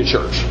song "Take Me to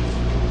Church."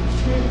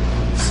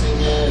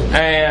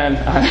 And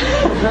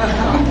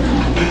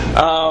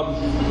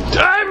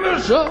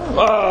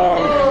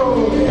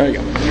there you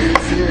go.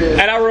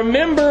 And I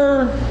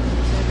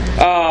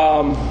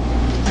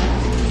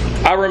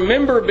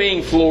remember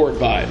being floored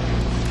by it.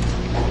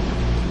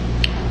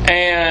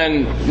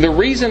 And the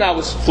reason I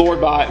was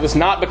floored by it was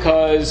not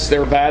because they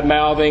were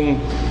bad-mouthing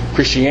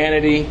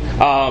Christianity.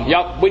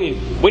 Y'all, we need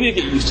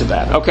to get used to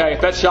that. Okay,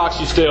 if that shocks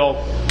you still,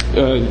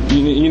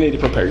 you need to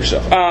prepare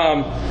yourself.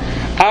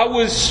 I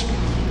was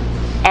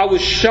I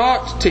was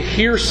shocked to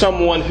hear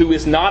someone who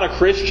is not a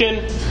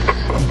Christian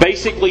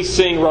basically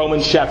sing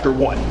Romans chapter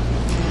 1.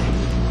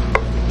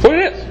 What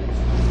it is.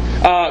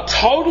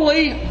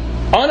 Totally,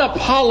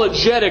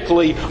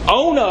 unapologetically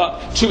own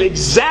up to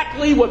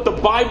exactly what the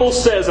Bible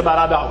says about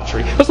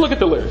idolatry. Let's look at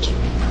the lyrics.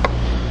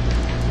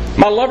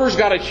 My lover's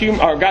got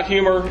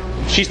humor.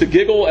 She's the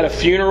giggle at a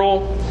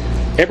funeral.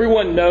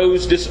 Everyone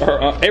knows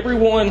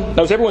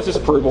everyone's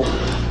disapproval.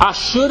 I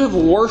should have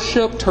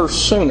worshipped her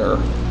sooner.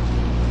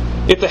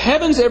 If the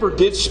heavens ever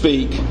did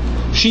speak,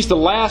 she's the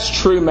last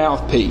true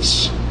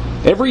mouthpiece.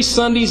 Every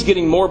Sunday's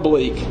getting more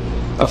bleak,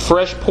 a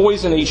fresh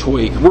poison each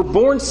week. We're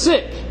born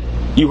sick,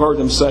 you heard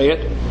them say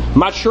it.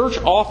 My church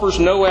offers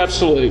no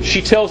absolute.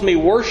 She tells me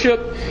worship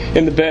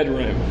in the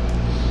bedroom.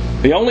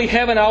 The only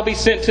heaven I'll be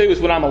sent to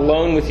is when I'm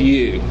alone with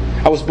you.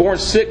 I was born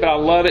sick, but I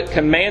love it.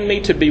 Command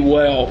me to be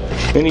well.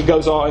 And he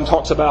goes on and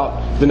talks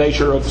about the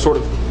nature of sort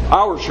of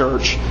our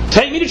church.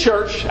 Take me to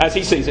church as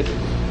he sees it.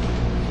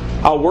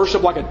 I'll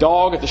worship like a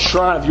dog at the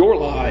shrine of your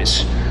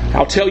lies.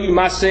 I'll tell you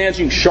my sins.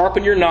 You can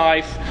sharpen your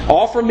knife.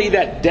 Offer me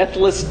that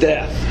deathless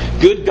death.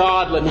 Good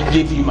God, let me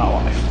give you my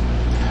life.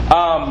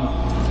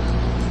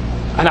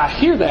 And I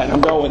hear that and I'm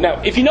going, now,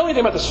 if you know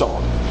anything about the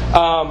song,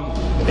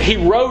 he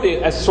wrote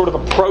it as sort of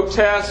a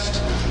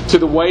protest to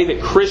the way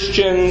that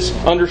Christians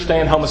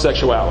understand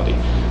homosexuality.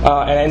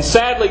 And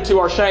sadly, to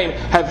our shame,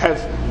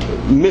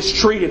 have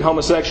mistreated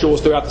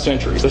homosexuals throughout the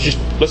centuries.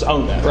 Let's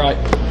own that, right?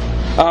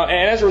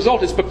 And as a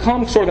result, it's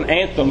become sort of an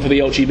anthem for the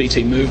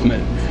LGBT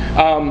movement.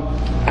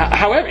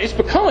 However, it's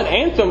become an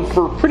anthem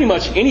for pretty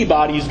much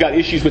anybody who's got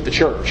issues with the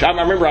church. I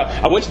remember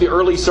I went to the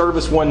early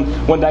service one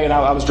day and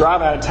I was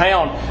driving out of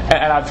town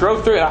and I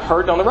drove through and I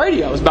heard it on the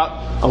radio. It was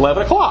about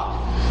 11 o'clock.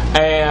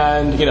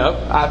 And,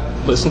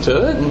 I listened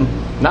to it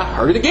and I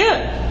heard it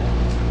again.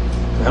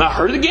 And I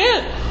heard it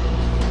again.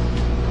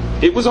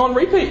 It was on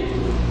repeat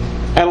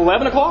at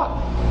 11 o'clock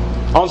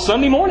on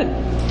Sunday morning.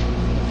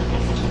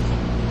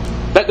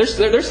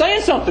 They're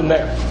saying something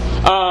there.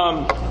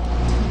 I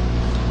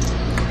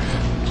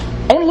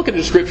want to look at the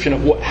description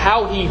of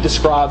how he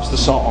describes the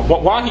song,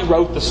 why he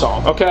wrote the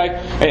song, okay?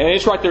 And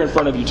it's right there in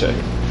front of you too.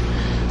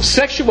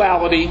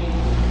 Sexuality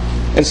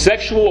and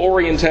sexual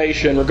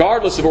orientation,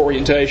 regardless of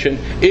orientation,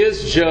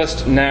 is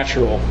just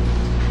natural.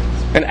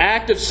 An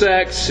act of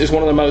sex is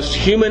one of the most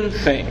human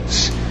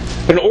things.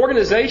 But an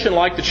organization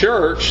like the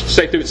church,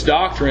 say through its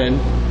doctrine,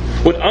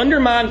 would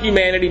undermine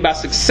humanity by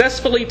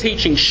successfully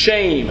teaching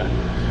shame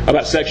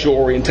about sexual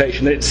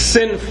orientation, that it's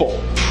sinful,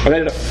 or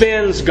that it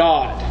offends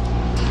God.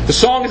 The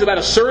song is about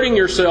asserting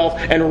yourself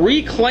and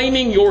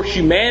reclaiming your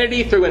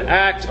humanity through an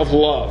act of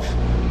love.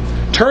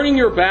 Turning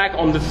your back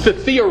on the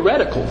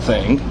theoretical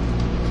thing,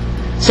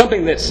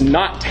 something that's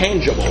not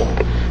tangible,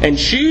 and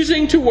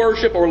choosing to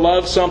worship or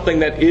love something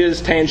that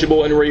is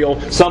tangible and real,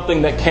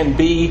 something that can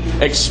be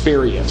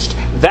experienced.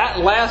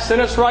 That last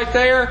sentence right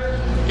there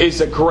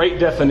is a great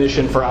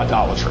definition for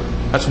idolatry.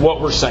 That's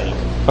what we're saying.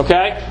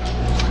 Okay?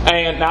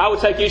 And now I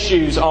would take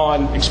issues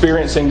on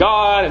experiencing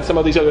God and some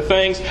of these other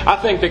things. I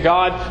think that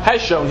God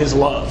has shown His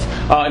love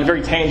in a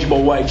very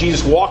tangible way.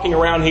 Jesus walking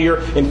around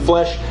here in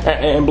flesh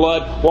and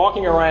blood,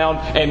 walking around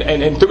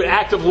and through an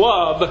act of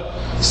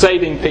love,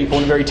 saving people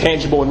in a very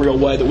tangible and real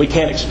way that we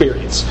can't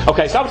experience.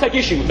 Okay, so I would take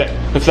issue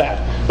with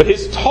that. But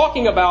his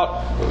talking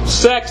about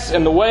sex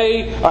and the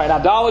way, and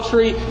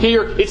idolatry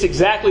here, it's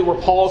exactly where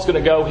Paul's going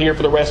to go here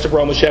for the rest of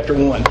Romans chapter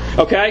 1.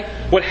 Okay?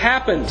 What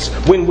happens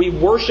when we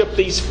worship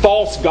these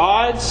false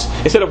gods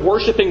instead of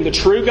worshiping the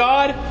true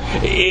God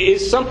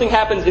is something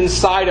happens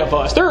inside of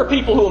us. There are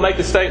people who will make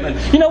the statement,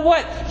 you know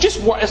what?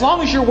 Just as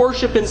long as you're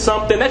worshiping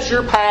something, that's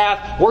your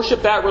path,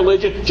 worship that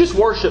religion, just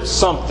worship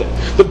something.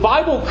 The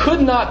Bible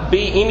could not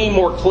be any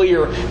more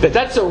clear that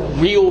that's a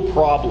real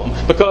problem.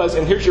 Because,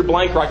 and here's your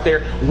blank right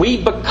there,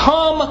 we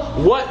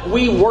become what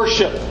we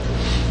worship.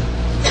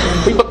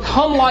 We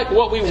become like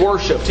what we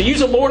worship. To use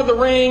the Lord of the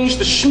Rings,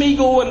 the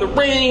Schmeagol and the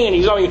ring, and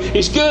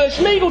he's good.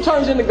 Schmeagol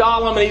turns into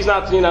Gollum, and he's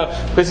not,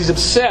 because he's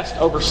obsessed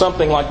over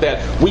something like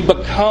that. We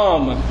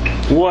become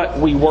what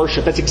we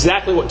worship. That's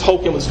exactly what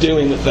Tolkien was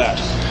doing with that.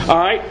 All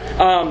right?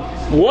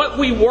 What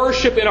we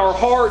worship in our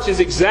hearts is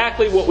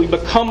exactly what we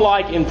become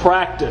like in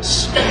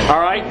practice. All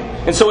right?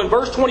 And so in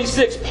verse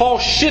 26, Paul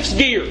shifts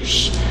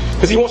gears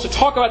because he wants to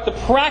talk about the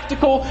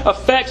practical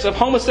effects of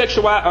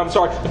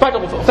the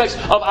practical effects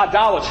of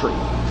idolatry.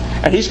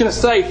 And he's going to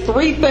say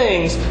three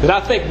things that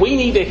I think we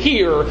need to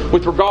hear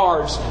with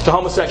regards to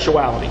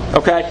homosexuality.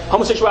 Okay?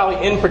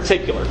 Homosexuality in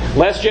particular.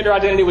 Less gender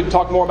identity, we can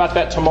talk more about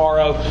that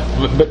tomorrow.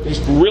 But he's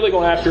really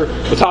going after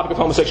the topic of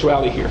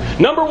homosexuality here.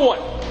 Number one,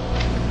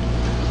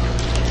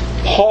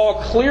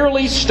 Paul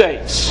clearly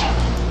states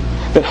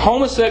that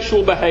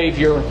homosexual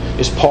behavior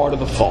is part of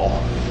the fall.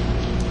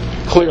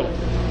 Clearly.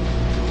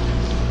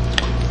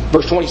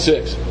 Verse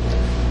 26.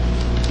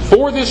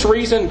 For this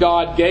reason,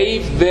 God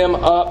gave them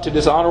up to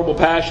dishonorable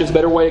passions.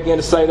 Better way again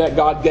to say that,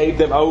 God gave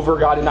them over.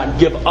 God did not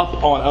give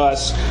up on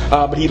us,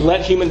 but He let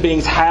human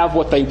beings have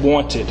what they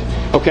wanted.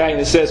 Okay, and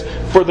it says,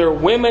 for their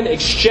women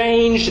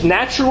exchanged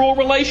natural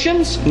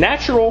relations,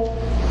 natural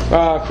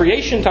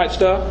creation type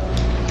stuff,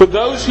 for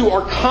those who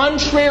are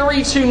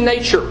contrary to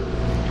nature.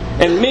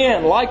 And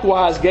men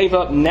likewise gave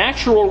up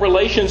natural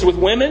relations with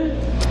women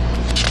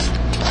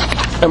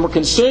and were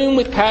consumed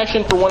with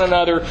passion for one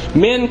another,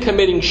 men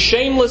committing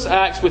shameless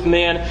acts with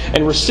men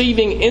and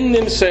receiving in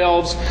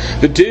themselves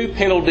the due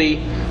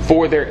penalty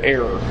for their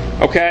error.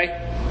 Okay?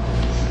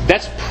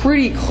 That's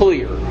pretty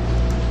clear.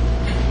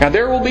 Now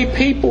there will be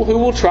people who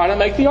will try to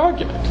make the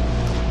argument.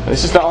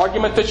 This is the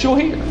argument that you'll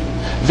hear.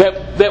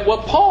 That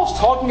what Paul's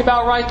talking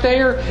about right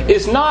there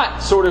is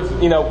not sort of,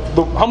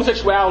 the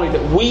homosexuality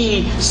that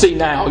we see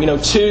now.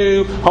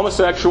 Two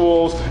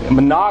homosexuals,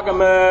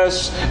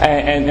 monogamous,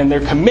 and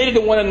they're committed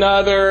to one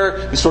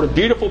another. This sort of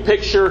beautiful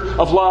picture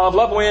of love.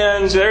 Love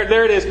wins.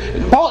 There it is.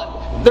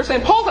 They're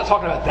saying Paul's not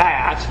talking about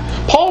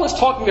that. Paul is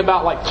talking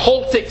about like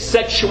cultic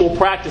sexual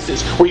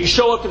practices where you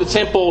show up to the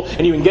temple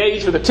and you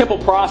engage with a temple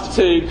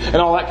prostitute and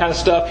all that kind of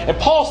stuff. And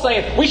Paul's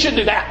saying we shouldn't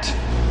do that.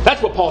 That's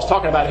what Paul's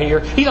talking about here.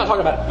 He's not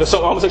talking about the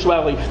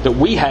homosexuality that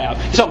we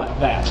have. He's talking about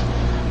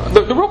that.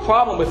 The real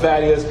problem with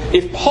that is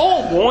if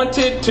Paul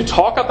wanted to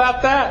talk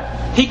about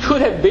that, he could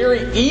have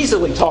very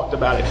easily talked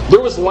about it. There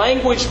was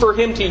language for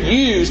him to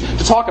use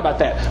to talk about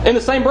that. In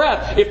the same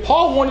breath, if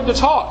Paul wanted to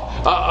talk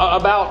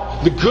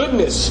about the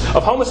goodness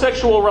of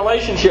homosexual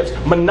relationships,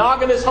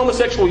 monogamous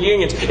homosexual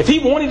unions, if he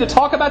wanted to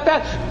talk about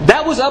that,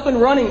 that was up and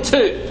running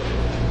too.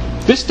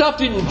 This stuff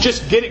didn't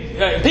just get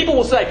it. People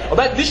will say,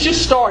 this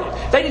just started.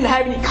 They didn't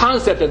have any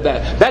concept of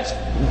that. That's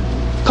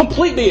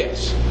complete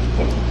BS.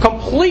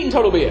 Complete and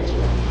total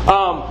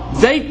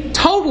BS. They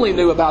totally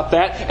knew about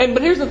that.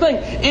 But here's the thing.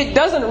 It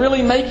doesn't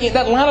really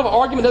that line of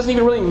argument doesn't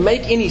even really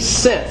make any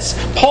sense.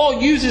 Paul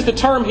uses the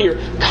term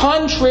here,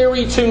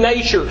 contrary to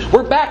nature.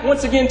 We're back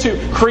once again to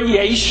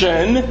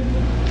creation,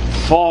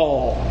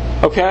 fall.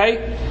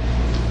 Okay?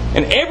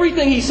 And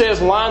everything he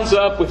says lines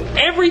up with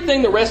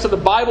everything the rest of the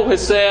Bible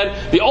has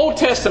said, the Old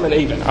Testament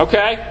even,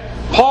 okay?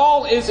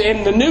 Paul is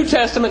in the New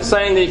Testament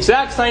saying the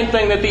exact same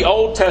thing that the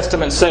Old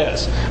Testament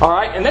says.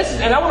 Alright? And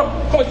I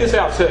want to point this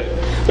out too.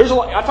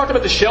 I talked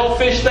about the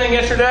shellfish thing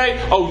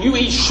yesterday. Oh, you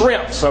eat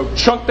shrimp, so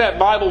chunk that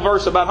Bible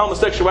verse about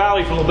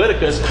homosexuality from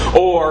Leviticus.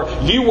 Or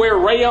you wear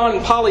rayon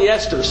and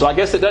polyester, so I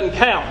guess it doesn't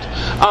count.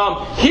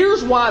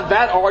 Here's why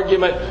that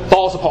argument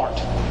falls apart.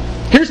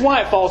 Here's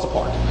why it falls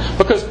apart.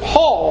 Because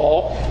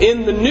Paul,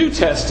 in the New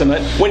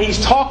Testament, when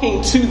he's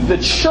talking to the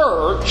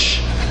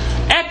church,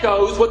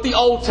 echoes what the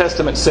Old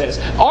Testament says.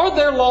 Are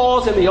there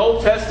laws in the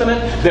Old Testament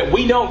that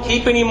we don't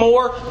keep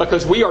anymore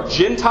because we are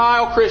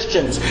Gentile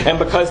Christians and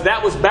because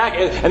that was back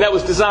and that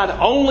was designed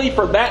only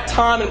for that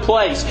time and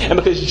place and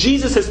because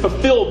Jesus has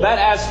fulfilled that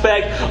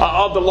aspect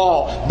of the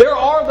law? There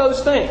are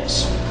those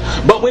things.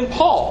 But when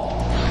Paul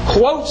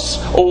quotes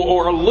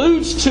or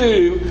alludes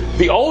to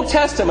the Old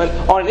Testament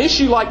on an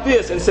issue like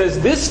this and says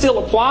this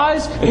still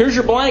applies, and here's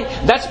your blank,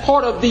 that's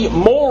part of the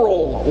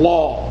moral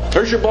law.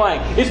 There's your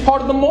blank. It's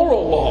part of the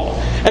moral law.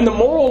 And the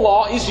moral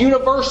law is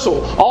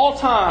universal, all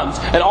times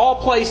and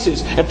all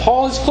places. And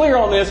Paul is clear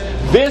on this.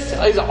 This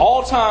is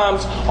all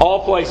times,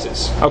 all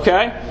places.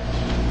 Okay?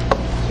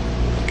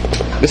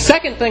 The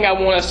second thing I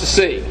want us to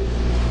see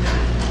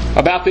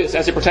about this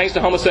as it pertains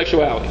to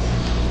homosexuality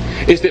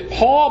is that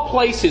Paul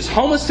places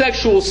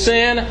homosexual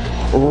sin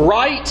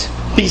right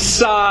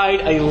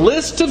beside a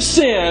list of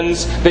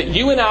sins that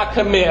you and I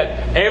commit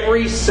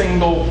every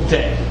single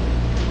day.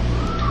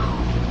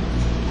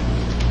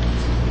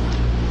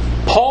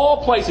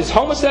 Paul places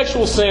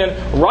homosexual sin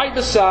right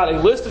beside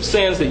a list of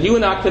sins that you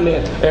and I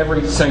commit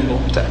every single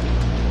day.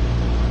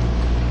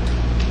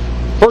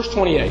 Verse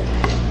 28.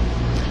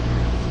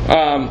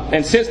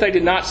 And since they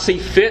did not see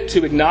fit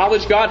to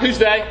acknowledge God, who's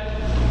they?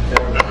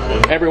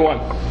 Everyone.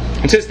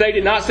 And since they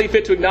did not see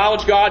fit to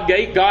acknowledge God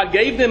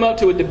gave them up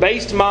to a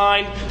debased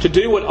mind to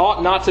do what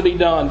ought not to be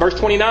done. Verse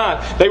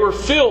 29. They were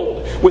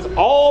filled with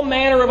all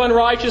manner of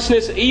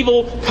unrighteousness,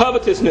 evil,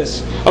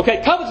 covetousness.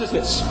 Okay,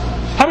 covetousness.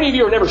 How many of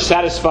you are never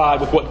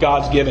satisfied with what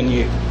God's given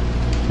you?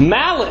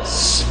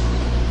 Malice.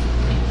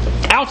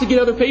 Out to get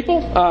other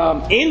people.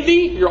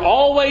 Envy. You're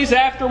always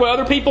after what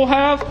other people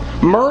have.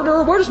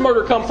 Murder. Where does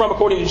murder come from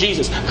according to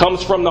Jesus?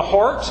 Comes from the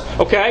heart.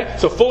 Okay?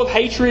 So full of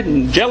hatred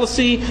and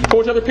jealousy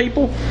towards other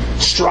people.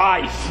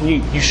 Strife.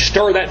 You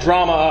stir that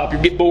drama up. You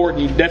get bored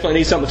and you definitely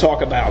need something to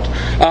talk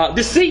about.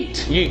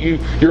 Deceit.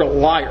 You're a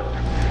liar.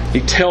 You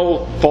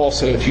tell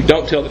falsehoods. You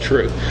don't tell the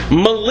truth.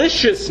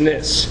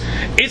 Maliciousness.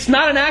 It's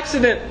not an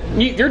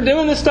accident. You're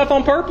doing this stuff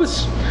on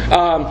purpose.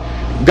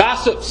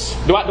 Gossips.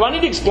 Do I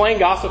need to explain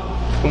gossip?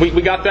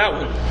 We got that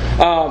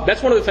one.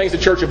 That's one of the things the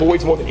church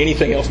avoids more than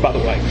anything else, by the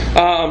way.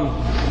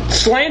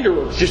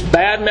 Slanderers, just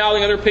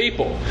bad-mouthing other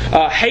people.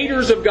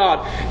 Haters of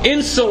God.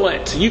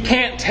 Insolent. You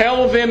can't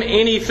tell them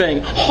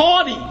anything.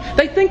 Haughty.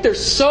 They think they're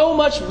so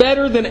much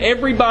better than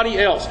everybody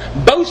else.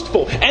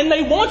 Boastful. And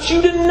they want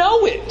you to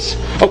know it.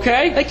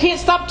 Okay? They can't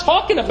stop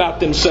talking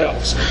about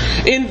themselves.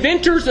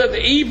 Inventors of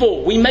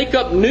evil. We make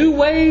up new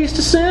ways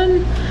to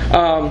sin.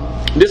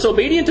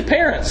 Disobedient to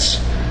parents.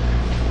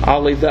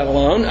 I'll leave that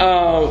alone.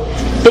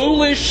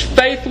 Foolish,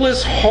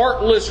 faithless,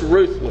 heartless,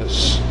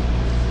 ruthless.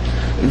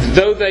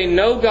 Though they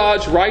know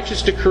God's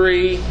righteous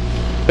decree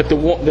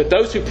that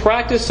those who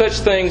practice such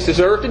things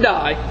deserve to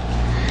die,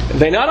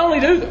 they not only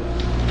do them,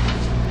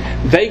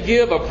 they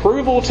give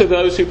approval to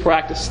those who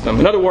practice them.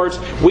 In other words,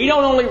 we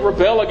don't only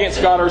rebel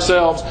against God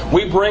ourselves,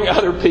 we bring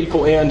other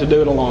people in to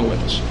do it along with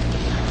us.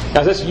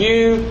 Now that's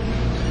you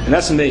and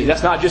that's me.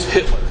 That's not just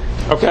Hitler.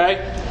 Okay?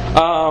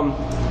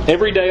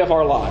 Every day of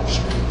our lives.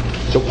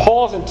 So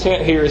Paul's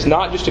intent here is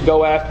not just to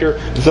go after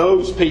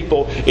those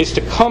people, it's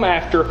to come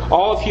after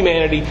all of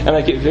humanity and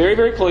make it very,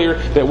 very clear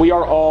that we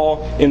are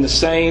all in the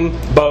same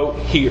boat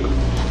here.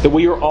 That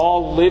we are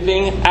all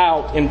living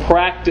out in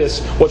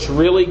practice what's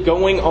really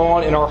going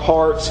on in our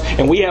hearts,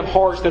 and we have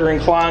hearts that are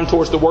inclined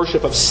towards the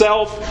worship of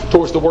self,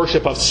 towards the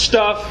worship of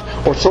stuff,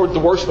 or towards the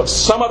worship of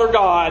some other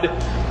God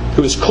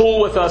who is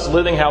cool with us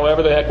living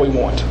however the heck we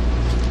want.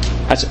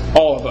 That's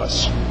all of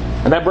us.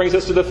 And that brings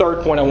us to the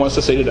third point I want us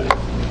to see today.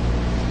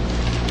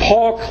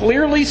 Paul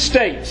clearly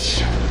states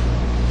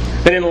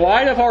that in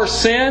light of our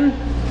sin,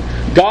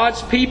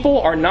 God's people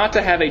are not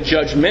to have a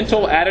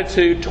judgmental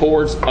attitude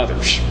towards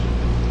others.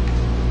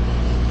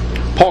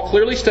 Paul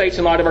clearly states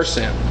in light of our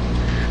sin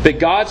that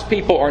God's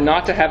people are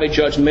not to have a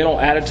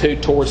judgmental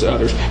attitude towards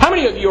others. How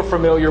many of you are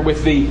familiar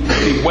with the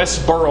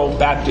Westboro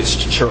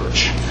Baptist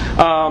Church?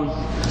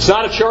 It's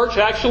not a church,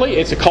 actually.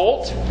 It's a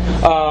cult.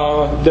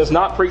 Does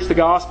not preach the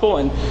gospel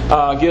and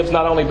gives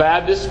not only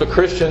Baptists but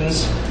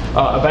Christians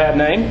a bad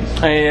name.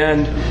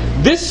 And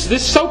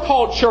this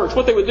so-called church,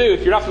 what they would do,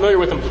 if you're not familiar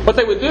with them, what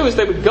they would do is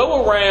they would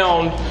go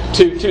around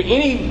to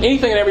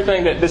anything and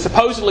everything that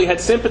supposedly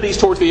had sympathies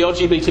towards the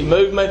LGBT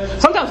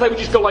movement. Sometimes they would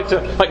just go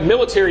to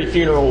military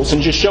funerals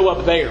and just show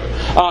up there.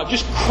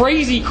 Just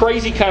crazy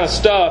kind of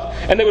stuff.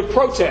 And they would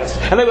protest.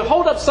 And they would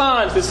hold up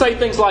signs that say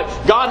things like,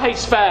 God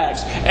hates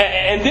fags.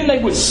 And then they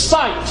would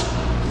cite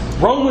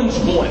Romans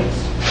 1.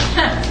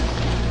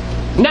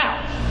 Now,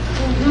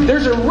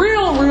 there's a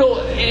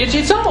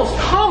it's almost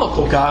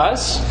comical,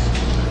 guys,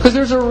 because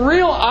there's a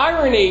real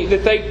irony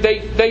that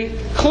they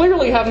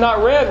clearly have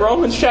not read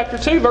Romans chapter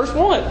 2, verse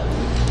 1.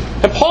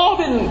 And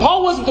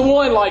Paul wasn't the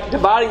one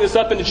dividing this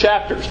up into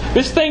chapters.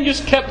 This thing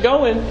just kept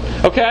going,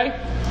 okay?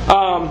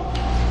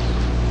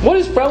 What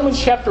does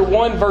Romans chapter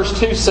 1, verse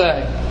 2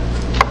 say?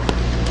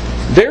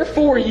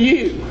 Therefore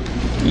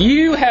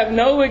you have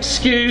no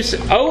excuse,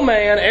 O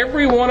man,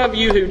 every one of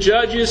you who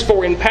judges,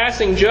 for in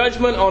passing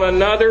judgment on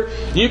another,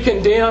 you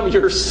condemn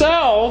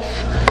yourself,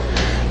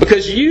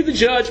 because you, the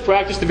judge,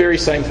 practice the very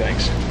same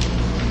things.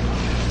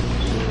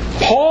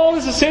 Paul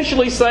is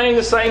essentially saying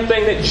the same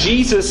thing that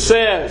Jesus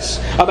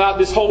says about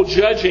this whole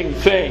judging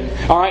thing.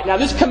 Alright, now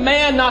this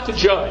command not to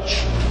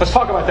judge. Let's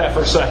talk about that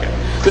for a second.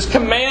 This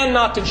command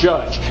not to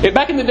judge.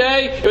 Back in the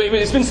day,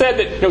 it's been said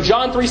that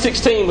John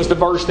 3:16 was the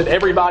verse that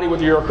everybody,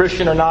 whether you're a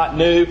Christian or not,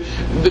 knew.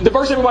 The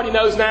verse everybody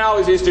knows now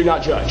is do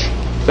not judge.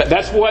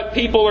 That's what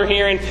people are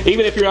hearing,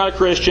 even if you're not a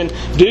Christian.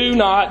 Do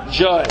not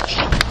judge.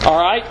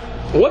 Alright?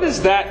 What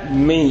does that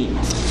mean?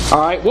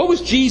 Alright, what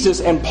was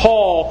Jesus and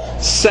Paul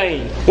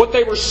saying? What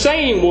they were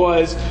saying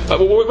was,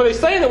 were they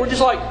saying that we're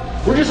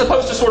just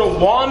supposed to sort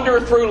of wander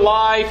through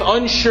life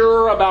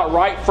unsure about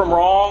right from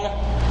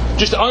wrong?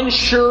 Just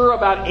unsure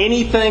about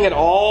anything at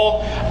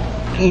all?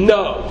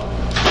 No.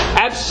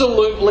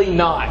 Absolutely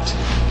not.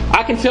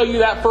 I can tell you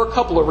that for a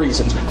couple of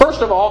reasons.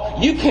 First of all,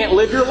 you can't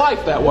live your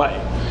life that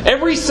way.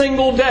 Every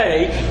single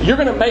day, you're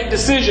going to make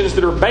decisions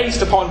that are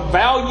based upon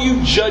value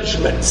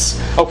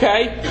judgments,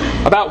 okay?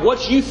 About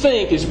what you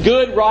think is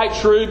good, right,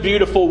 true,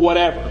 beautiful,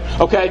 whatever,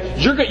 okay?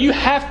 You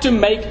have to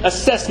make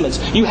assessments.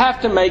 You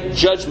have to make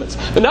judgments.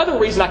 Another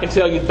reason I can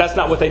tell you that's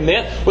not what they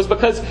meant was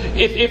because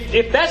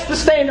if that's the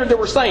standard that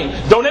we're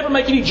saying, don't ever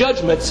make any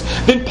judgments,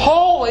 then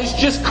Paul has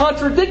just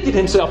contradicted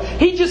himself.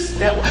 He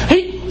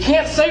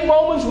can't say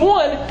Romans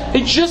 1.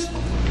 He just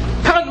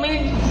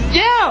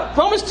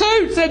Romans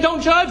 2 said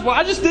don't judge. Well,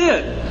 I just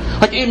did.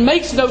 It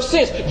makes no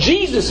sense.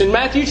 Jesus in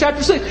Matthew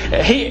chapter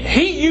 6,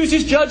 he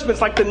uses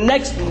judgments like the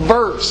next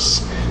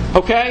verse.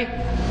 Okay?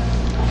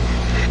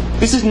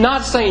 This is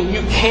not saying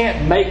you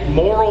can't make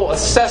moral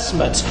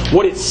assessments.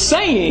 What it's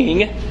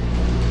saying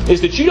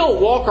is that you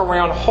don't walk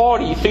around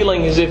haughty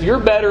feeling as if you're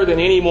better than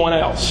anyone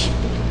else.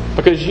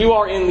 Because you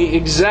are in the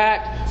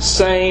exact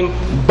same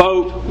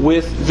boat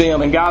with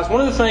them. And guys,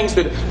 one of the things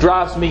that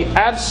drives me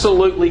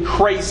absolutely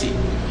crazy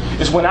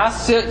is when I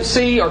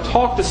see or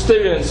talk to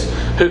students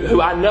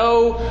who I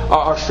know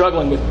are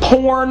struggling with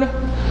porn,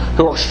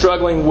 who are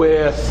struggling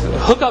with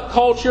hookup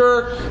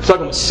culture,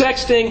 struggling with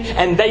sexting,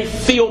 and they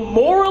feel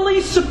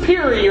morally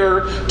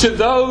superior to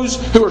those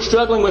who are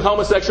struggling with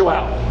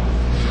homosexuality.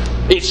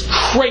 It's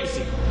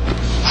crazy.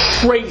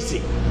 Crazy.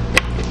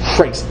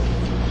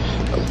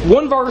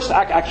 One verse,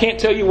 I can't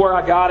tell you where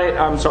I got it.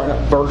 I'm sorry,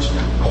 not verse,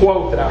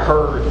 quote that I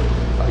heard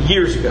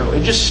years ago.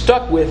 It just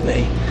stuck with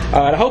me.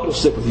 And I hope it'll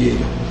stick with you.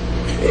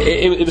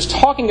 It was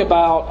talking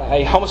about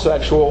a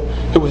homosexual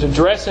who was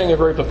addressing a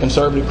group of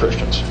conservative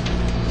Christians.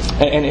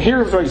 And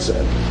here's what he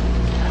said.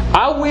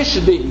 I wish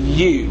that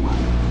you,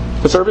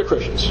 conservative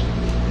Christians,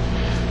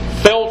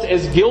 felt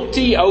as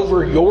guilty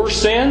over your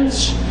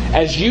sins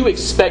as you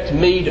expect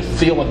me to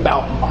feel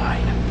about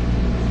mine.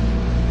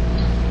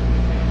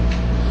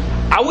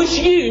 I I wish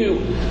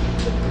you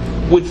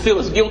would feel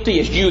as guilty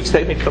as you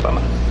expect me to feel about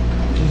mine.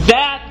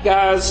 That,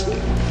 guys,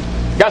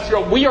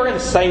 we are in the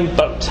same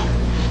boat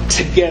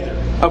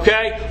together.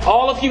 Okay?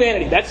 All of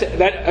humanity. That's it.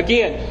 That,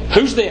 again,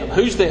 who's them?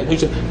 Who's them? Who's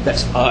them?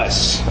 That's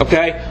us.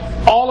 Okay?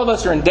 All of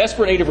us are in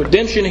desperate need of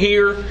redemption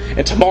here.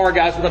 And tomorrow,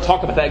 guys, we're going to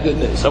talk about that good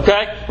news.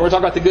 Okay? We're going to talk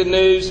about the good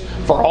news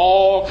for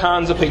all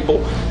kinds of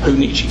people who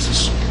need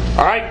Jesus.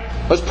 All right?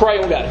 Let's pray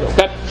and we got it here.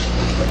 Okay?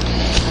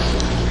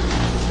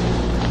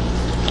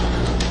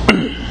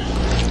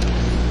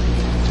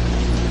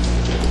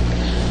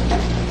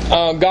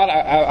 God,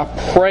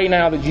 I pray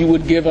now that you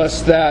would give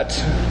us that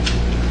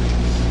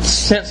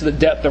sense of the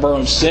depth of our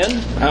own sin,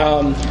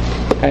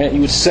 and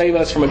you would save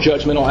us from a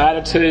judgmental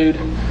attitude.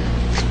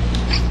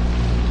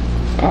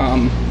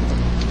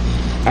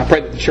 I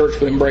pray that the church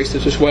would embrace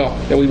this as well,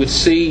 that we would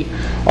see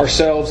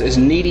ourselves as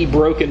needy,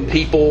 broken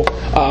people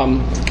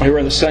who are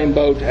in the same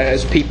boat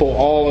as people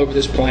all over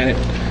this planet,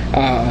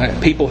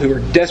 people who are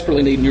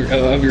desperately needing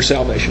of your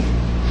salvation.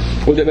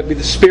 Would that be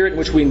the spirit in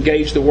which we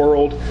engage the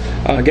world,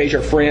 engage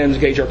our friends,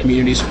 engage our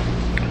communities.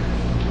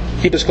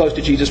 Keep us close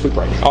to Jesus, we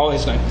pray. All in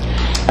His name.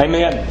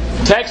 Amen.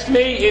 Text me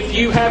if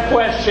you have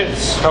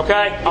questions.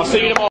 Okay? I'll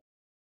see you tomorrow.